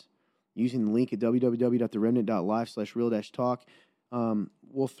us using the link at www.theremnant.live/real-talk.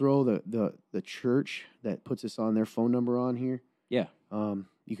 We'll throw the church that puts us on their phone number on here. Yeah.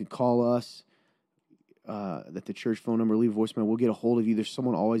 You can call us at the church phone number, leave a voicemail. We'll get a hold of you. There's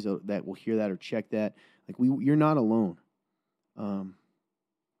someone always that will hear that or check that. Like you're not alone. And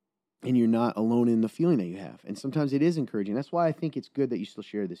you're not alone in the feeling that you have. And sometimes it is encouraging. That's why I think it's good that you still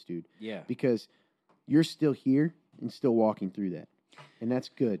share this, dude. Yeah. Because you're still here and still walking through that. And that's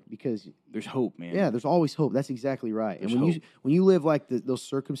good because there's hope, man. Yeah, there's always hope. That's exactly right. There's and when hope. you live like those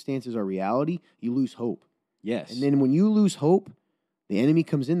circumstances are reality, you lose hope. Yes. And then when you lose hope, the enemy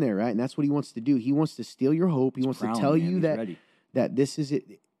comes in there, right? And that's what he wants to do. He wants to steal your hope. He wants to tell you that this is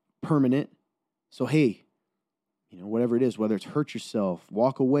permanent. So, hey, you know, whatever it is, whether it's hurt yourself,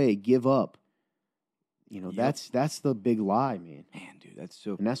 walk away, give up. You know, that's the big lie, man. Man, dude, that's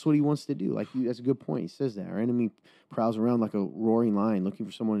so. And that's what he wants to do. Like that's a good point. He says that our enemy prowls around like a roaring lion, looking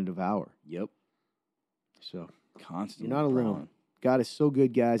for someone to devour. Yep. So constantly, you're not alone. prowling. God is so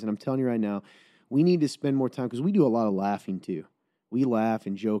good, guys, and I'm telling you right now, we need to spend more time because we do a lot of laughing too. We laugh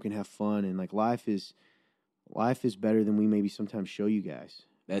and joke and have fun, and like life is better than we maybe sometimes show you guys.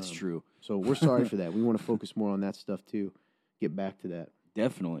 That's true. So we're sorry for that. We want to focus more on that stuff too. Get back to that.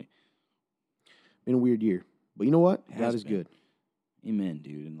 Definitely. Been a weird year, but you know what? God is been. good. Amen,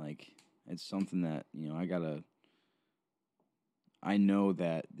 dude. And like, it's something that, you know, I know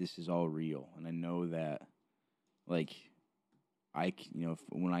that this is all real. And I know that, like,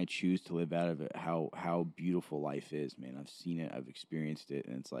 when I choose to live out of it, how beautiful life is, man. I've seen it. I've experienced it.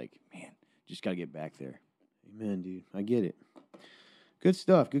 And it's like, man, just got to get back there. Amen, dude. I get it. Good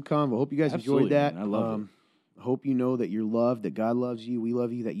stuff. Good convo. Hope you guys Absolutely, enjoyed that. Man. I love it. I hope you know that you're loved, that God loves you, we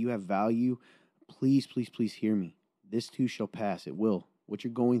love you, that you have value. Please, please, please hear me. This too shall pass. It will. What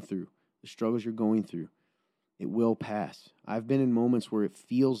you're going through, the struggles you're going through, it will pass. I've been in moments where it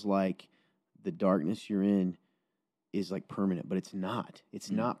feels like the darkness you're in is like permanent, but it's not. It's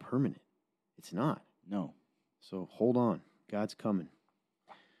not permanent. It's not. No. So hold on. God's coming.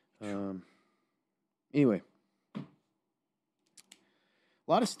 Anyway.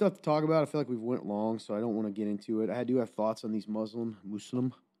 A lot of stuff to talk about. I feel like we've went long, so I don't want to get into it. I do have thoughts on these Muslim.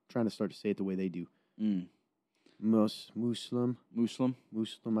 I'm trying to start to say it the way they do. Muslim. I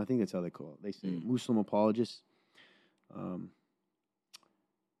think that's how they call it. They say it. Muslim apologists.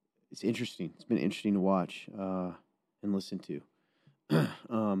 It's interesting. It's been interesting to watch and listen to.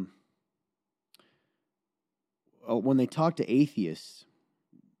 When they talk to atheists,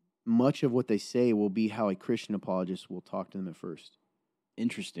 much of what they say will be how a Christian apologist will talk to them at first.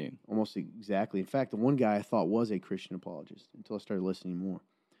 Interesting. Almost exactly. In fact, the one guy I thought was a Christian apologist until I started listening more.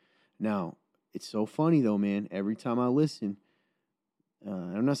 Now, it's so funny though, man. Every time I listen,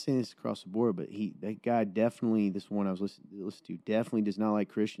 I'm not saying this across the board, but that guy definitely, this one I was listening to, definitely does not like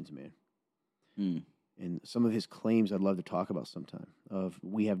Christians, man. And some of his claims I'd love to talk about sometime. Of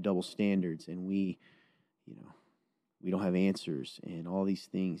we have double standards and we don't have answers and all these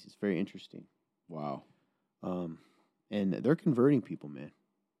things. It's very interesting. Wow. And they're converting people, man.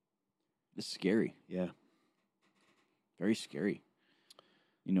 It's scary. Yeah. Very scary.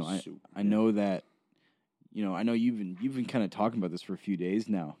 You know, I know that, you know, I know you've been kind of talking about this for a few days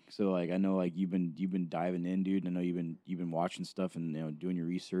now. So like I know like you've been diving in, dude. And I know you've been watching stuff and, you know, doing your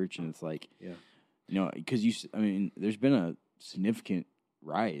research, and it's like, yeah. You know, because there's been a significant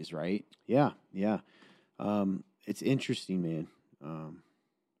rise, right? Yeah, yeah. It's interesting, man.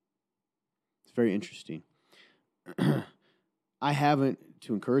 It's very interesting. I haven't,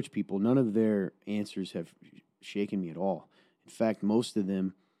 to encourage people, none of their answers have shaken me at all. In fact, most of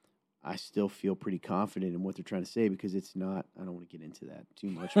them, I still feel pretty confident in what they're trying to say because it's not. I don't want to get into that too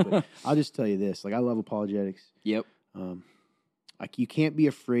much, but I'll just tell you this: like I love apologetics. Yep. Like you can't be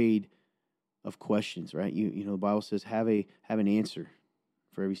afraid of questions, right? You know the Bible says have an answer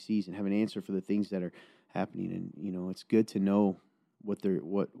for every season, have an answer for the things that are happening, and you know it's good to know what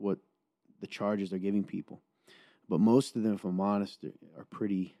the charges they're giving people. But most of them, if I'm honest, are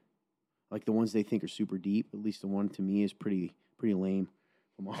pretty, like the ones they think are super deep. At least the one to me is pretty lame,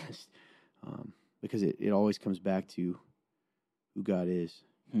 if I'm honest, because it always comes back to who God is,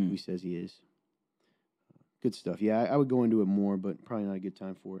 who He says He is. Good stuff. Yeah, I would go into it more, but probably not a good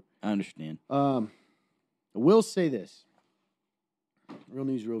time for it. I understand. I will say this. Real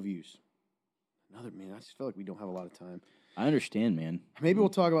news, real views. Man, I just feel like we don't have a lot of time. I understand, man. Maybe we'll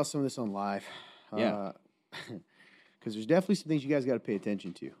talk about some of this on live. Yeah. Because there's definitely some things you guys got to pay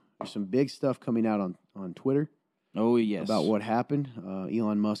attention to. There's some big stuff coming out on Twitter. Oh, yes. About what happened.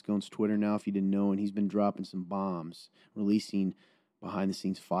 Elon Musk owns Twitter now, if you didn't know, and he's been dropping some bombs, releasing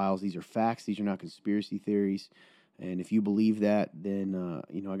behind-the-scenes files. These are facts. These are not conspiracy theories. And if you believe that, then,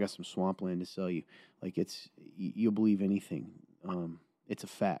 I got some swampland to sell you. Like, you'll believe anything. It's a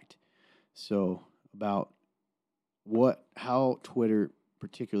fact. So, about how Twitter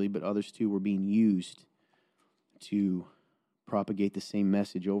particularly, but others too, were being used to propagate the same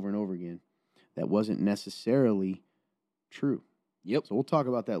message over and over again that wasn't necessarily true. Yep. So we'll talk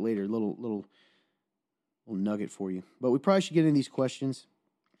about that later. Little nugget for you. But we probably should get into these questions.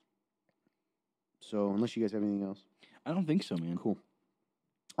 So unless you guys have anything else. I don't think so, man. Cool.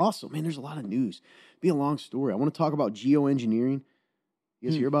 Awesome. Man, there's a lot of news. Be a long story. I want to talk about geoengineering. You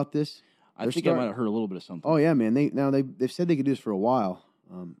guys hear about this? I think I might have heard a little bit of something. Oh, yeah, man. They've said they could do this for a while.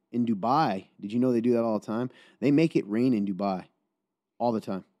 In Dubai, did you know they do that all the time? They make it rain in Dubai all the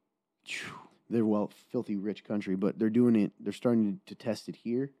time. They're filthy rich country, but they're doing it. They're starting to test it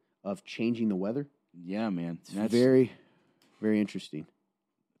here of changing the weather. Yeah, man. That's very, very interesting.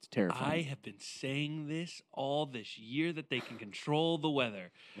 It's terrifying. I have been saying this all this year that they can control the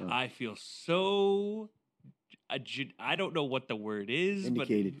weather. Yeah. I feel so. I don't know what the word is,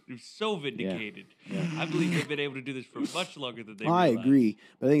 Vindicated. but so vindicated. Yeah. I believe they've been able to do this for much longer than they I realize. agree,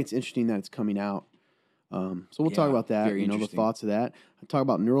 but I think it's interesting that it's coming out. So we'll talk about that. very The interesting. thoughts of that. I'll talk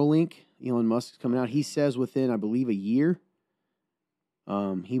about Neuralink. Elon Musk is coming out. He says within, I believe, a year,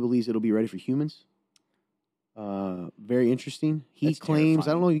 he believes it'll be ready for humans. Very interesting. He That's claims,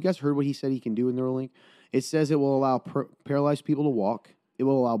 I terrifying. don't know, you guys heard what he said he can do with Neuralink? It says it will allow paralyzed people to walk. It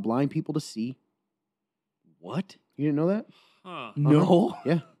will allow blind people to see. What? You didn't know that? Huh. No.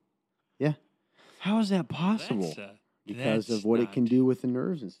 Yeah. How is that possible? That's, Because that's of what it can not- do with the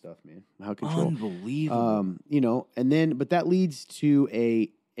nerves and stuff, man. How control. Unbelievable. And then, but that leads to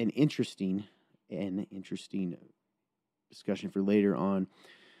an interesting discussion for later on.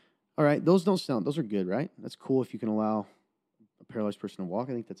 All right, those are good, right? That's cool if you can allow a paralyzed person to walk.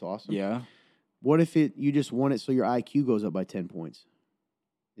 I think that's awesome. Yeah. What if you just want it so your IQ goes up by 10 points?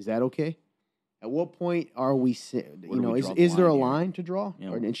 Is that okay? At what point are we, do we draw the is there a line here? line to draw?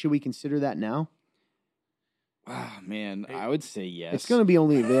 Yeah. And should we consider that now? Ah, man, I would say yes. It's going to be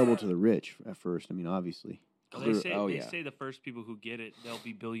only available to the rich at first. I mean, obviously. Well, they say, Oh, they yeah. say the first people who get it, they'll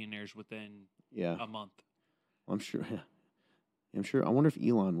be billionaires within Yeah. a month. I'm sure. I'm sure. I wonder if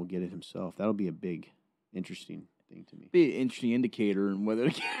Elon will get it himself. That'll be a big, interesting thing to me. be an interesting indicator in whether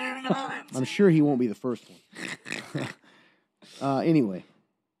to get it or not. I'm sure he won't be the first one. Anyway,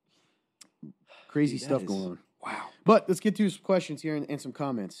 crazy Dude, that stuff is- going on. Wow. But let's get to some questions here and some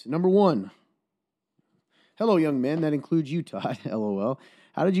comments. Number one. Hello, young men. That includes you, Todd. LOL.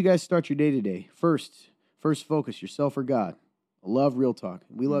 How did you guys start your day today? First focus, yourself or God. Love real talk.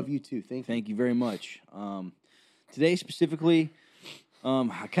 We love you too. Thank you very much. Today specifically,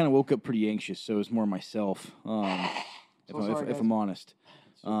 I kind of woke up pretty anxious, so it was more myself. If I'm honest.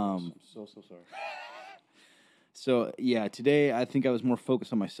 So sorry. So yeah, today I think I was more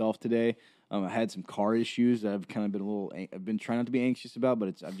focused on myself today. I had some car issues that I've kind of been I've been trying not to be anxious about,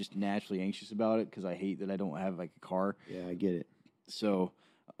 but I'm just naturally anxious about it because I hate that I don't have like a car. Yeah, I get it. So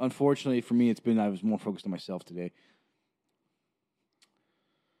unfortunately for me, I was more focused on myself today.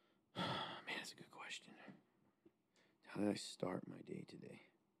 Man, that's a good question. How did I start my day today?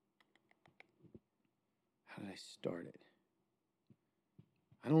 How did I start it?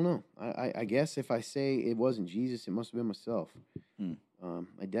 I don't know. I guess if I say it wasn't Jesus, it must have been myself.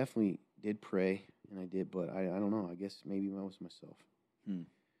 I definitely did pray, and I did, but I don't know. I guess maybe it was myself. Let's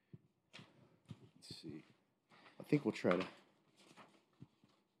see. I think we'll try to.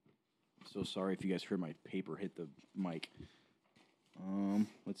 So sorry if you guys heard my paper hit the mic.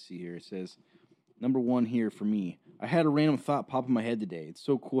 Let's see here. It says, Number 1 here for me. I had a random thought pop in my head today. It's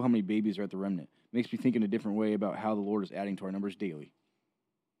so cool how many babies are at the remnant. Makes me think in a different way about how the Lord is adding to our numbers daily.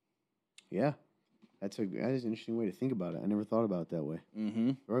 Yeah. That is an interesting way to think about it. I never thought about it that way.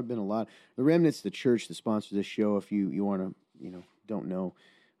 Mm-hmm. There have been a lot. The Remnant's the church that sponsors this show. If you want to, don't know,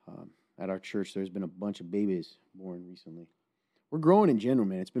 at our church, there's been a bunch of babies born recently. We're growing in general,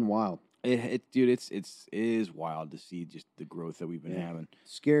 man. It's been wild. Dude, it is wild to see just the growth that we've been having.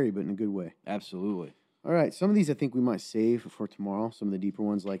 Scary, but in a good way. Absolutely. All right, some of these I think we might save for tomorrow. Some of the deeper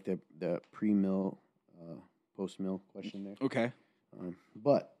ones, like the pre-mill, post-mill question there. Okay.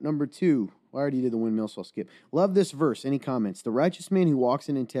 But number 2, I already did the windmill, so I'll skip. Love this verse. Any comments? The righteous man who walks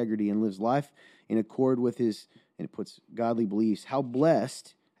in integrity and lives life in accord with his, and it puts godly beliefs. How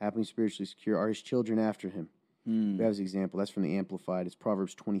blessed, happy, spiritually secure, are his children after him. We have his example. That's from the Amplified. It's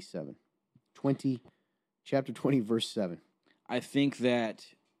Proverbs 27. Chapter 20, verse 7. I think that,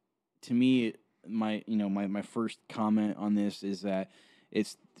 to me, my first comment on this is that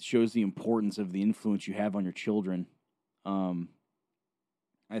it shows the importance of the influence you have on your children.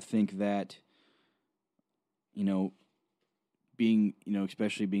 I think that, being,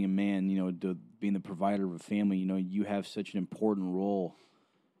 especially being a man, being the provider of a family, you have such an important role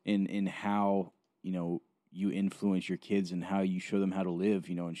in how, you influence your kids and how you show them how to live,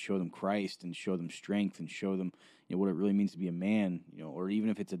 and show them Christ and show them strength and show them, what it really means to be a man, or even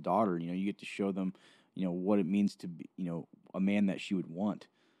if it's a daughter, you get to show them, what it means to be, a man that she would want,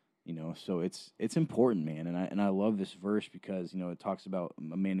 so it's important, man. And I love this verse because, it talks about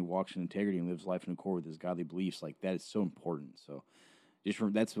a man who walks in integrity and lives life in accord with his godly beliefs. Like, that is so important. So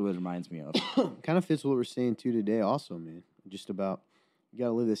that's what it reminds me of. Kind of fits what we're saying too today also, man. Just about, you got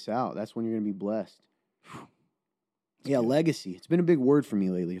to live this out. That's when you're going to be blessed. Yeah, good. Legacy. It's been a big word for me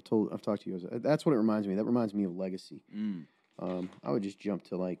lately. I've talked to you guys. That's what it reminds me. That reminds me of legacy. I would just jump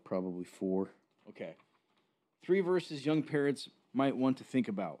to probably 4. Okay. 3 verses young parents might want to think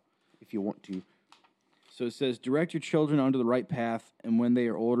about. If you want to. So it says, direct your children onto the right path, and when they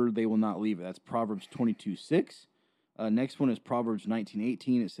are older, they will not leave it. That's Proverbs 22:6. Next one is Proverbs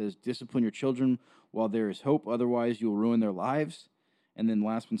 19:18. It says, discipline your children while there is hope, otherwise you will ruin their lives. And then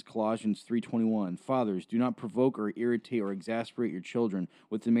last one's Colossians 3:21. Fathers, do not provoke or irritate or exasperate your children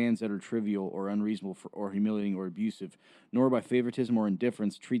with demands that are trivial or unreasonable or humiliating or abusive, nor by favoritism or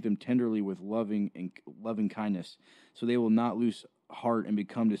indifference treat them tenderly with loving kindness, so they will not lose heart and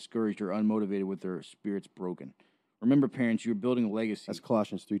become discouraged or unmotivated with their spirits broken. Remember, parents, you're building a legacy. That's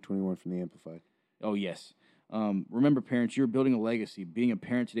Colossians 3:21 from the Amplified. Oh, yes. Remember, parents, you're building a legacy. Being a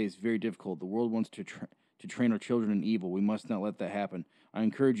parent today is very difficult. The world wants to train our children in evil. We must not let that happen. I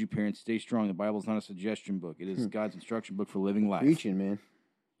encourage you, parents, stay strong. The Bible is not a suggestion book. It is God's instruction book for living life. Preaching, man.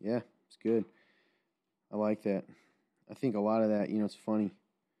 Yeah, it's good. I like that. I think a lot of that, it's funny,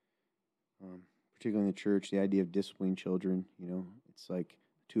 particularly in the church, the idea of disciplining children, it's like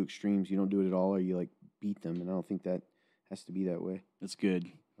 2 extremes. You don't do it at all or you, beat them, and I don't think that has to be that way. That's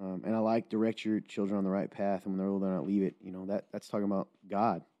good. And I like direct your children on the right path, and when they're older, not leave it. That's talking about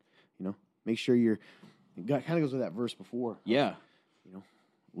God. Make sure God kind of goes with that verse before. Yeah.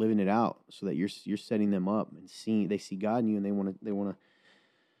 Living it out so that you're setting them up and they see God in you and they want to.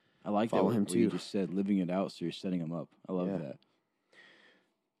 I like follow that him what too. You just said living it out, so you're setting them up. I love that.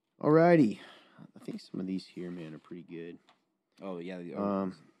 Alrighty, I think some of these here, man, are pretty good. Oh yeah.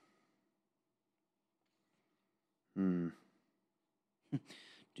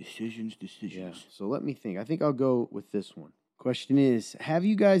 Decisions. Yeah. So let me think. I think I'll go with this one. Question is, have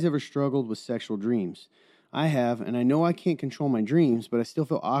you guys ever struggled with sexual dreams? I have, and I know I can't control my dreams, but I still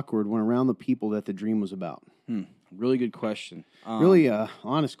feel awkward when around the people that the dream was about. Really good question. Really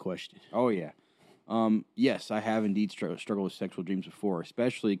honest question. Oh, yeah. Yes, I have indeed struggled with sexual dreams before,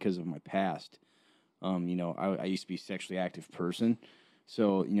 especially because of my past. I used to be a sexually active person,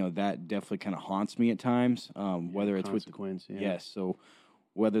 so, that definitely kind of haunts me at times, whether it's with... Yes, so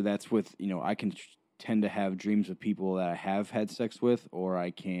whether that's with, I can tend to have dreams of people that I have had sex with, or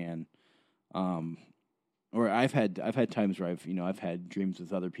I can... Or I've had times where I've had dreams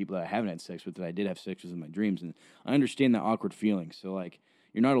with other people that I haven't had sex with that I did have sex with in my dreams, and I understand that awkward feeling. So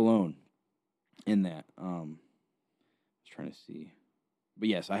you're not alone in that. I was trying to see, but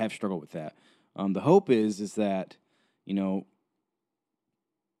yes, I have struggled with that. The hope is that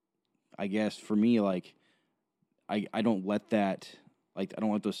I guess for me I don't let that I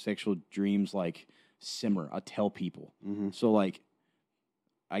don't let those sexual dreams simmer. I tell people. Mm-hmm. So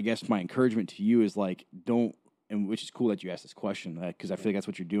I guess my encouragement to you is don't, and which is cool that you asked this question because I feel like that's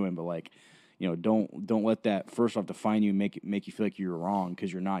what you're doing. But don't let that first off define you, and make you feel like you're wrong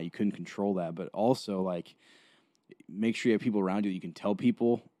because you're not. You couldn't control that. But also make sure you have people around you that you can tell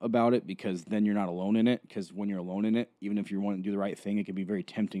people about it, because then you're not alone in it. Because when you're alone in it, even if you want to do the right thing, it can be very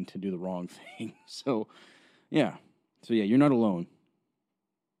tempting to do the wrong thing. So, yeah. So, yeah, you're not alone.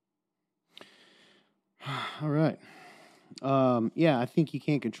 All right. Yeah, I think you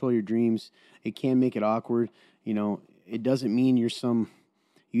can't control your dreams. It can make it awkward. You know, it doesn't mean you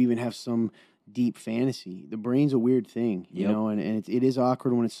even have some deep fantasy. The brain's a weird thing, you Yep. know, and it is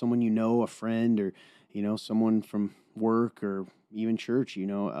awkward when it's someone you know, a friend, or, you know, someone from work or even church, you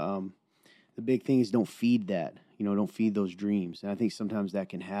know. The big thing is don't feed that, you know, don't feed those dreams. And I think sometimes that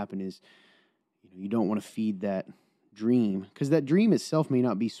can happen is, you know, you don't want to feed that dream, because that dream itself may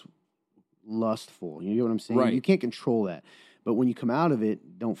not be lustful. You know what I'm saying? Right. You can't control that. But when you come out of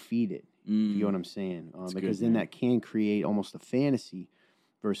it, don't feed it. You Mm. know what I'm saying? That's Because good, then man. that can create almost a fantasy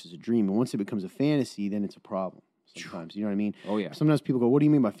versus a dream. And once it becomes a fantasy, then it's a problem sometimes. You know what I mean? Oh, yeah. Sometimes people go, what do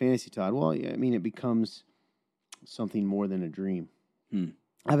you mean by fantasy, Todd? Well, yeah, I mean, it becomes something more than a dream.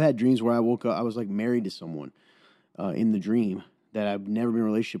 I've had dreams where I woke up, I was like married to someone in the dream that I've never been in a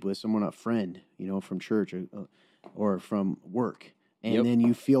relationship with, someone, a friend, you know, from church or from work. And Yep. then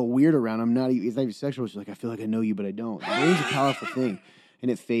you feel weird around them. It's not even sexual. It's like, I feel like I know you, but I don't. The brain's a powerful thing,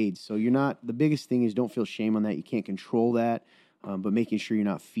 and it fades. So the biggest thing is don't feel shame on that. You can't control that, but making sure you're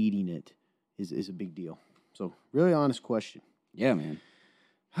not feeding it is a big deal. So really honest question. Yeah, man.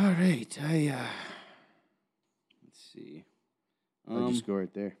 All right. Let's see. I'll just go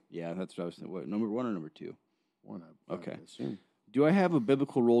right there. Yeah, that's what I was thinking. What, number 1 or number 2? One, I Okay. would assume. Do I have a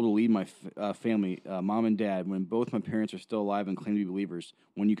biblical role to lead my family, mom and dad, when both my parents are still alive and claim to be believers,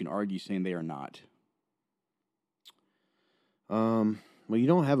 when you can argue saying they are not? Well, you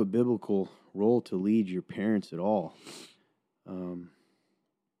don't have a biblical role to lead your parents at all. So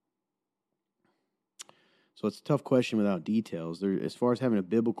it's a tough question without details. As far as having a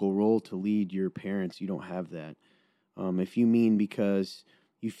biblical role to lead your parents, you don't have that. If you mean because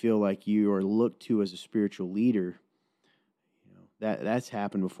you feel like you are looked to as a spiritual leader, you know, that's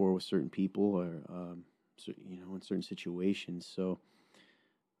happened before with certain people, or you know, in certain situations. So,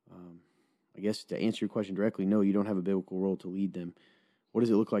 I guess to answer your question directly, no, you don't have a biblical role to lead them. What does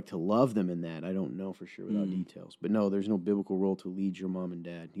it look like to love them in that? I don't know for sure without details. But no, there's no biblical role to lead your mom and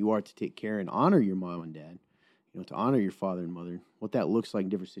dad. You are to take care and honor your mom and dad, you know, to honor your father and mother. What that looks like in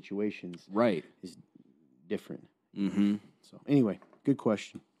different situations Right. is different. Mm-hmm. So anyway, good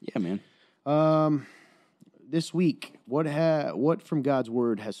question. Yeah, man. This week, what from God's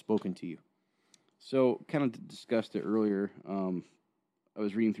word has spoken to you? So, kind of discussed it earlier. I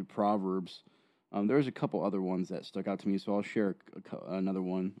was reading through Proverbs. There was a couple other ones that stuck out to me, so I'll share another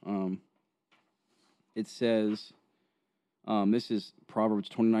one. It says, this is Proverbs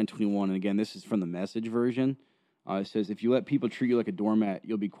 29:21, and again, this is from the Message version. It says, if you let people treat you like a doormat,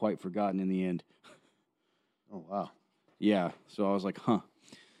 you'll be quite forgotten in the end. Oh, wow. Yeah, so I was like, huh.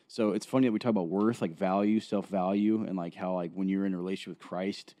 So it's funny that we talk about worth, like value, self-value, and like how like when you're in a relationship with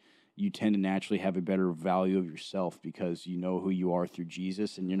Christ, you tend to naturally have a better value of yourself because you know who you are through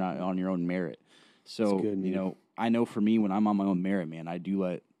Jesus and you're not on your own merit. So, That's good, you man. know, I know for me, when I'm on my own merit, man, I do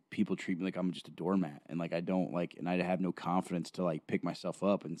let people treat me like I'm just a doormat, and like I don't like, and I have no confidence to like pick myself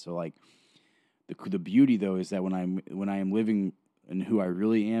up. And so like the beauty though is that when I am living in who I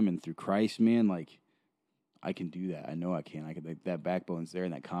really am and through Christ, man, like I can do that. I know I can. Like, that backbone's there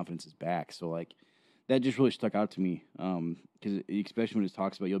and that confidence is back. So like that just really stuck out to me, because especially when it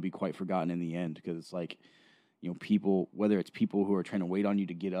talks about you'll be quite forgotten in the end, because it's like, you know, people, whether it's people who are trying to wait on you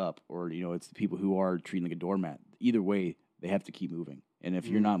to get up, or you know, it's the people who are treating like a doormat. Either way, they have to keep moving, and if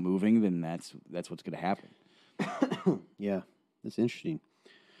you're not moving, then that's what's going to happen. Yeah, that's interesting.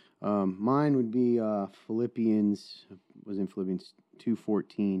 Mine would be Philippians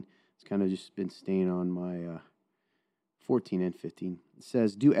 2:14. It's kind of just been staying on my 14 and 15. It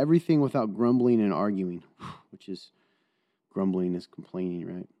says, do everything without grumbling and arguing, which is, grumbling is complaining,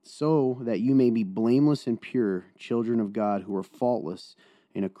 right? So that you may be blameless and pure, children of God who are faultless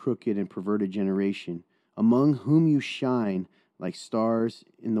in a crooked and perverted generation, among whom you shine like stars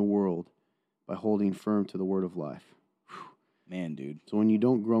in the world by holding firm to the word of life. Man, dude. So when you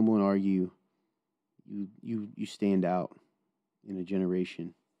don't grumble and argue, you stand out in a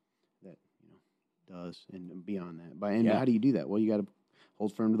generation that, you know, does, and beyond that. How do you do that? Well, you got to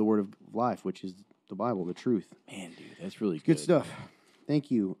hold firm to the word of life, which is the Bible, the truth. Man, dude, that's really Good stuff.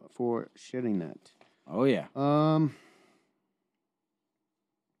 Thank you for sharing that. Oh yeah.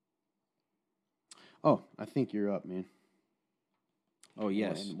 Oh, I think you're up, man. Oh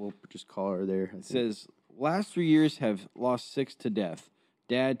yes. And we'll just call her there. It says, last 3 years have lost 6 to death.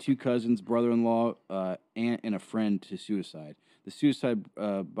 Dad, 2 cousins, brother-in-law, aunt, and a friend to suicide. The suicide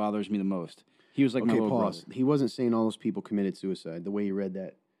bothers me the most. He was like my Okay, little pause. brother. He wasn't saying all those people committed suicide. The way you read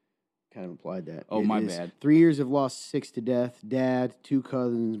that kind of implied that. Oh, It my is, bad. 3 years have lost 6 to death, dad, 2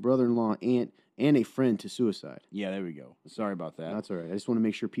 cousins, brother-in-law, aunt, and a friend to suicide. Yeah, there we go. Sorry about that. That's all right. I just want to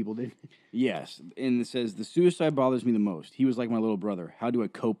make sure people did. Yes, and it says the suicide bothers me the most. He was like my little brother. How do I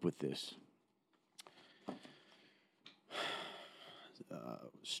cope with this?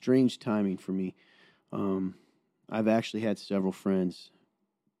 Strange timing for me. I've actually had several friends,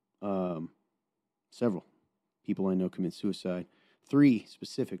 several people I know commit suicide. 3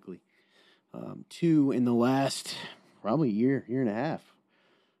 specifically. 2 in the last probably year and a half.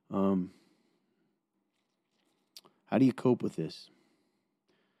 How do you cope with this?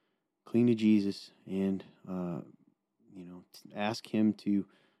 Cling to Jesus and, ask Him to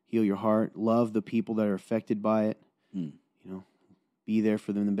heal your heart. Love the people that are affected by it. Be there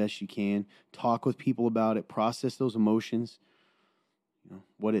for them the best you can. Talk with people about it. Process those emotions.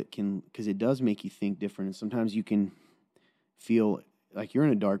 What it can, because it does make you think different. And sometimes you can feel like you're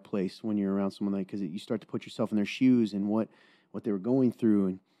in a dark place when you're around someone like, because you start to put yourself in their shoes and what they were going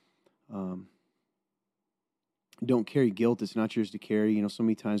through. And don't carry guilt. It's not yours to carry. So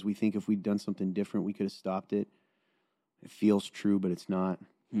many times we think if we'd done something different, we could have stopped it. It feels true, but it's not.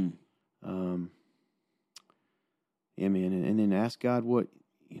 Yeah, man. And then ask God what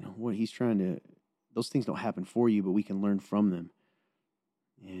He's trying to, those things don't happen for you, but we can learn from them.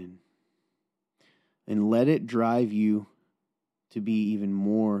 And let it drive you to be even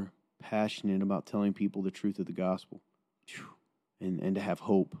more passionate about telling people the truth of the gospel and to have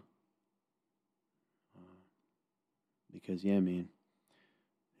hope. Because, yeah, man,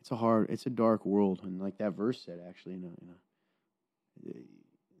 it's a dark world. And like that verse said, actually, the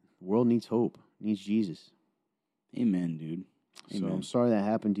world needs hope, needs Jesus. Amen, dude. So I'm sorry that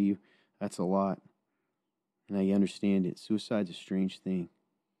happened to you. That's a lot. And I understand it. Suicide's a strange thing.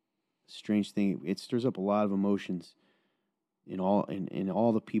 It stirs up a lot of emotions in all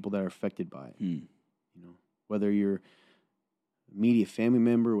the people that are affected by it. Whether you're immediate family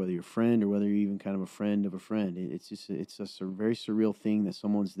member, whether you're a friend, or whether you're even kind of a friend of a friend. It's a very surreal thing that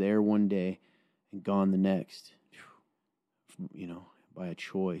someone's there one day and gone the next, by a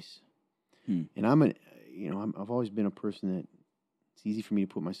choice. And I've always been a person that it's easy for me to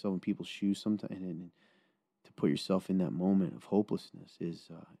put myself in people's shoes sometimes, and to put yourself in that moment of hopelessness is,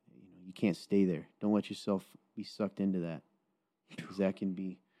 you can't stay there. Don't let yourself be sucked into that, because that can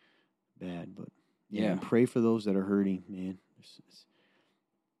be bad. But and pray for those that are hurting, man.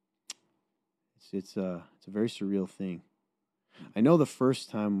 It's a very surreal thing. I know the first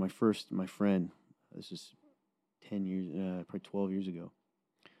time my friend, this is 10 years, probably 12 years ago,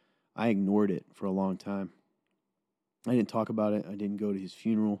 I ignored it for a long time. I didn't talk about it. I didn't go to his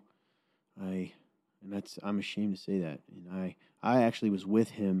funeral. I'm ashamed to say that. And I actually was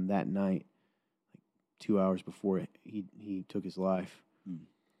with him that night, like 2 hours before he took his life.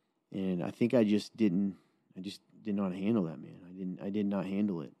 And I think I just didn't know how to handle that, man. I did not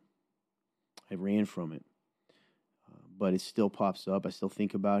handle it. I ran from it. But it still pops up. I still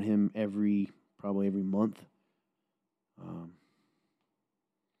think about him probably every month.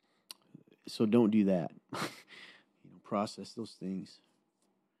 So don't do that. Process those things.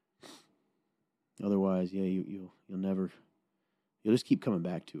 Otherwise, yeah, you'll just keep coming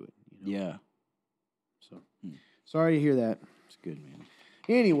back to it. Yeah. So sorry to hear that. It's good, man.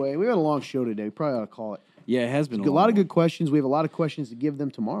 Anyway, we got a long show today. We probably ought to call it. Yeah, it has been a lot of good questions. We have a lot of questions to give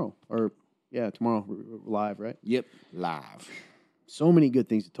them tomorrow. Tomorrow live, right? Yep, live. So many good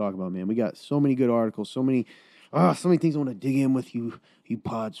things to talk about, man. We got so many good articles, so many things I want to dig in with you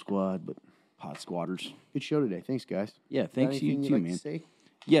Pod Squad, but Pod Squatters. Good show today. Thanks, guys. Yeah, thanks you too, like man. To say?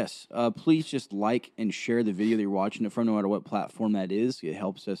 Yes, please just like and share the video that you're watching it from, no matter what platform that is. It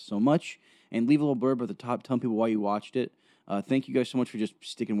helps us so much. And leave a little blurb at the top telling people why you watched it. Thank you guys so much for just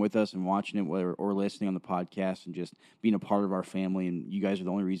sticking with us and watching it or listening on the podcast and just being a part of our family. And you guys are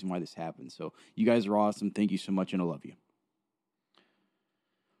the only reason why this happens. So you guys are awesome. Thank you so much, and I love you.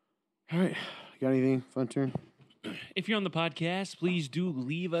 All right. Got anything? Fun turn? If you're on the podcast, please do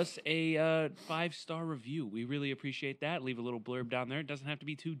leave us a 5-star review. We really appreciate that. Leave a little blurb down there. It doesn't have to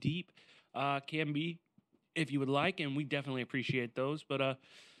be too deep. Can be if you would like, and we definitely appreciate those. But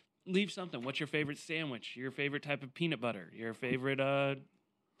leave something. What's your favorite sandwich? Your favorite type of peanut butter? Your favorite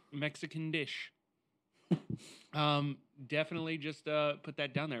Mexican dish? Definitely just put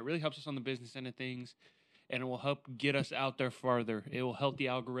that down there. It really helps us on the business end of things, and it will help get us out there farther. It will help the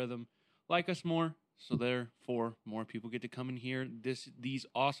algorithm like us more, so therefore more people get to come and hear these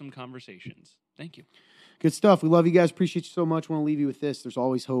awesome conversations. Thank you. Good stuff. We love you guys. Appreciate you so much. Want to leave you with this. There's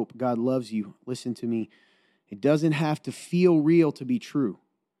always hope. God loves you. Listen to me. It doesn't have to feel real to be true.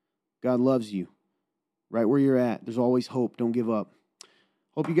 God loves you. Right where you're at. There's always hope. Don't give up.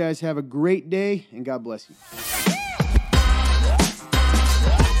 Hope you guys have a great day, and God bless you.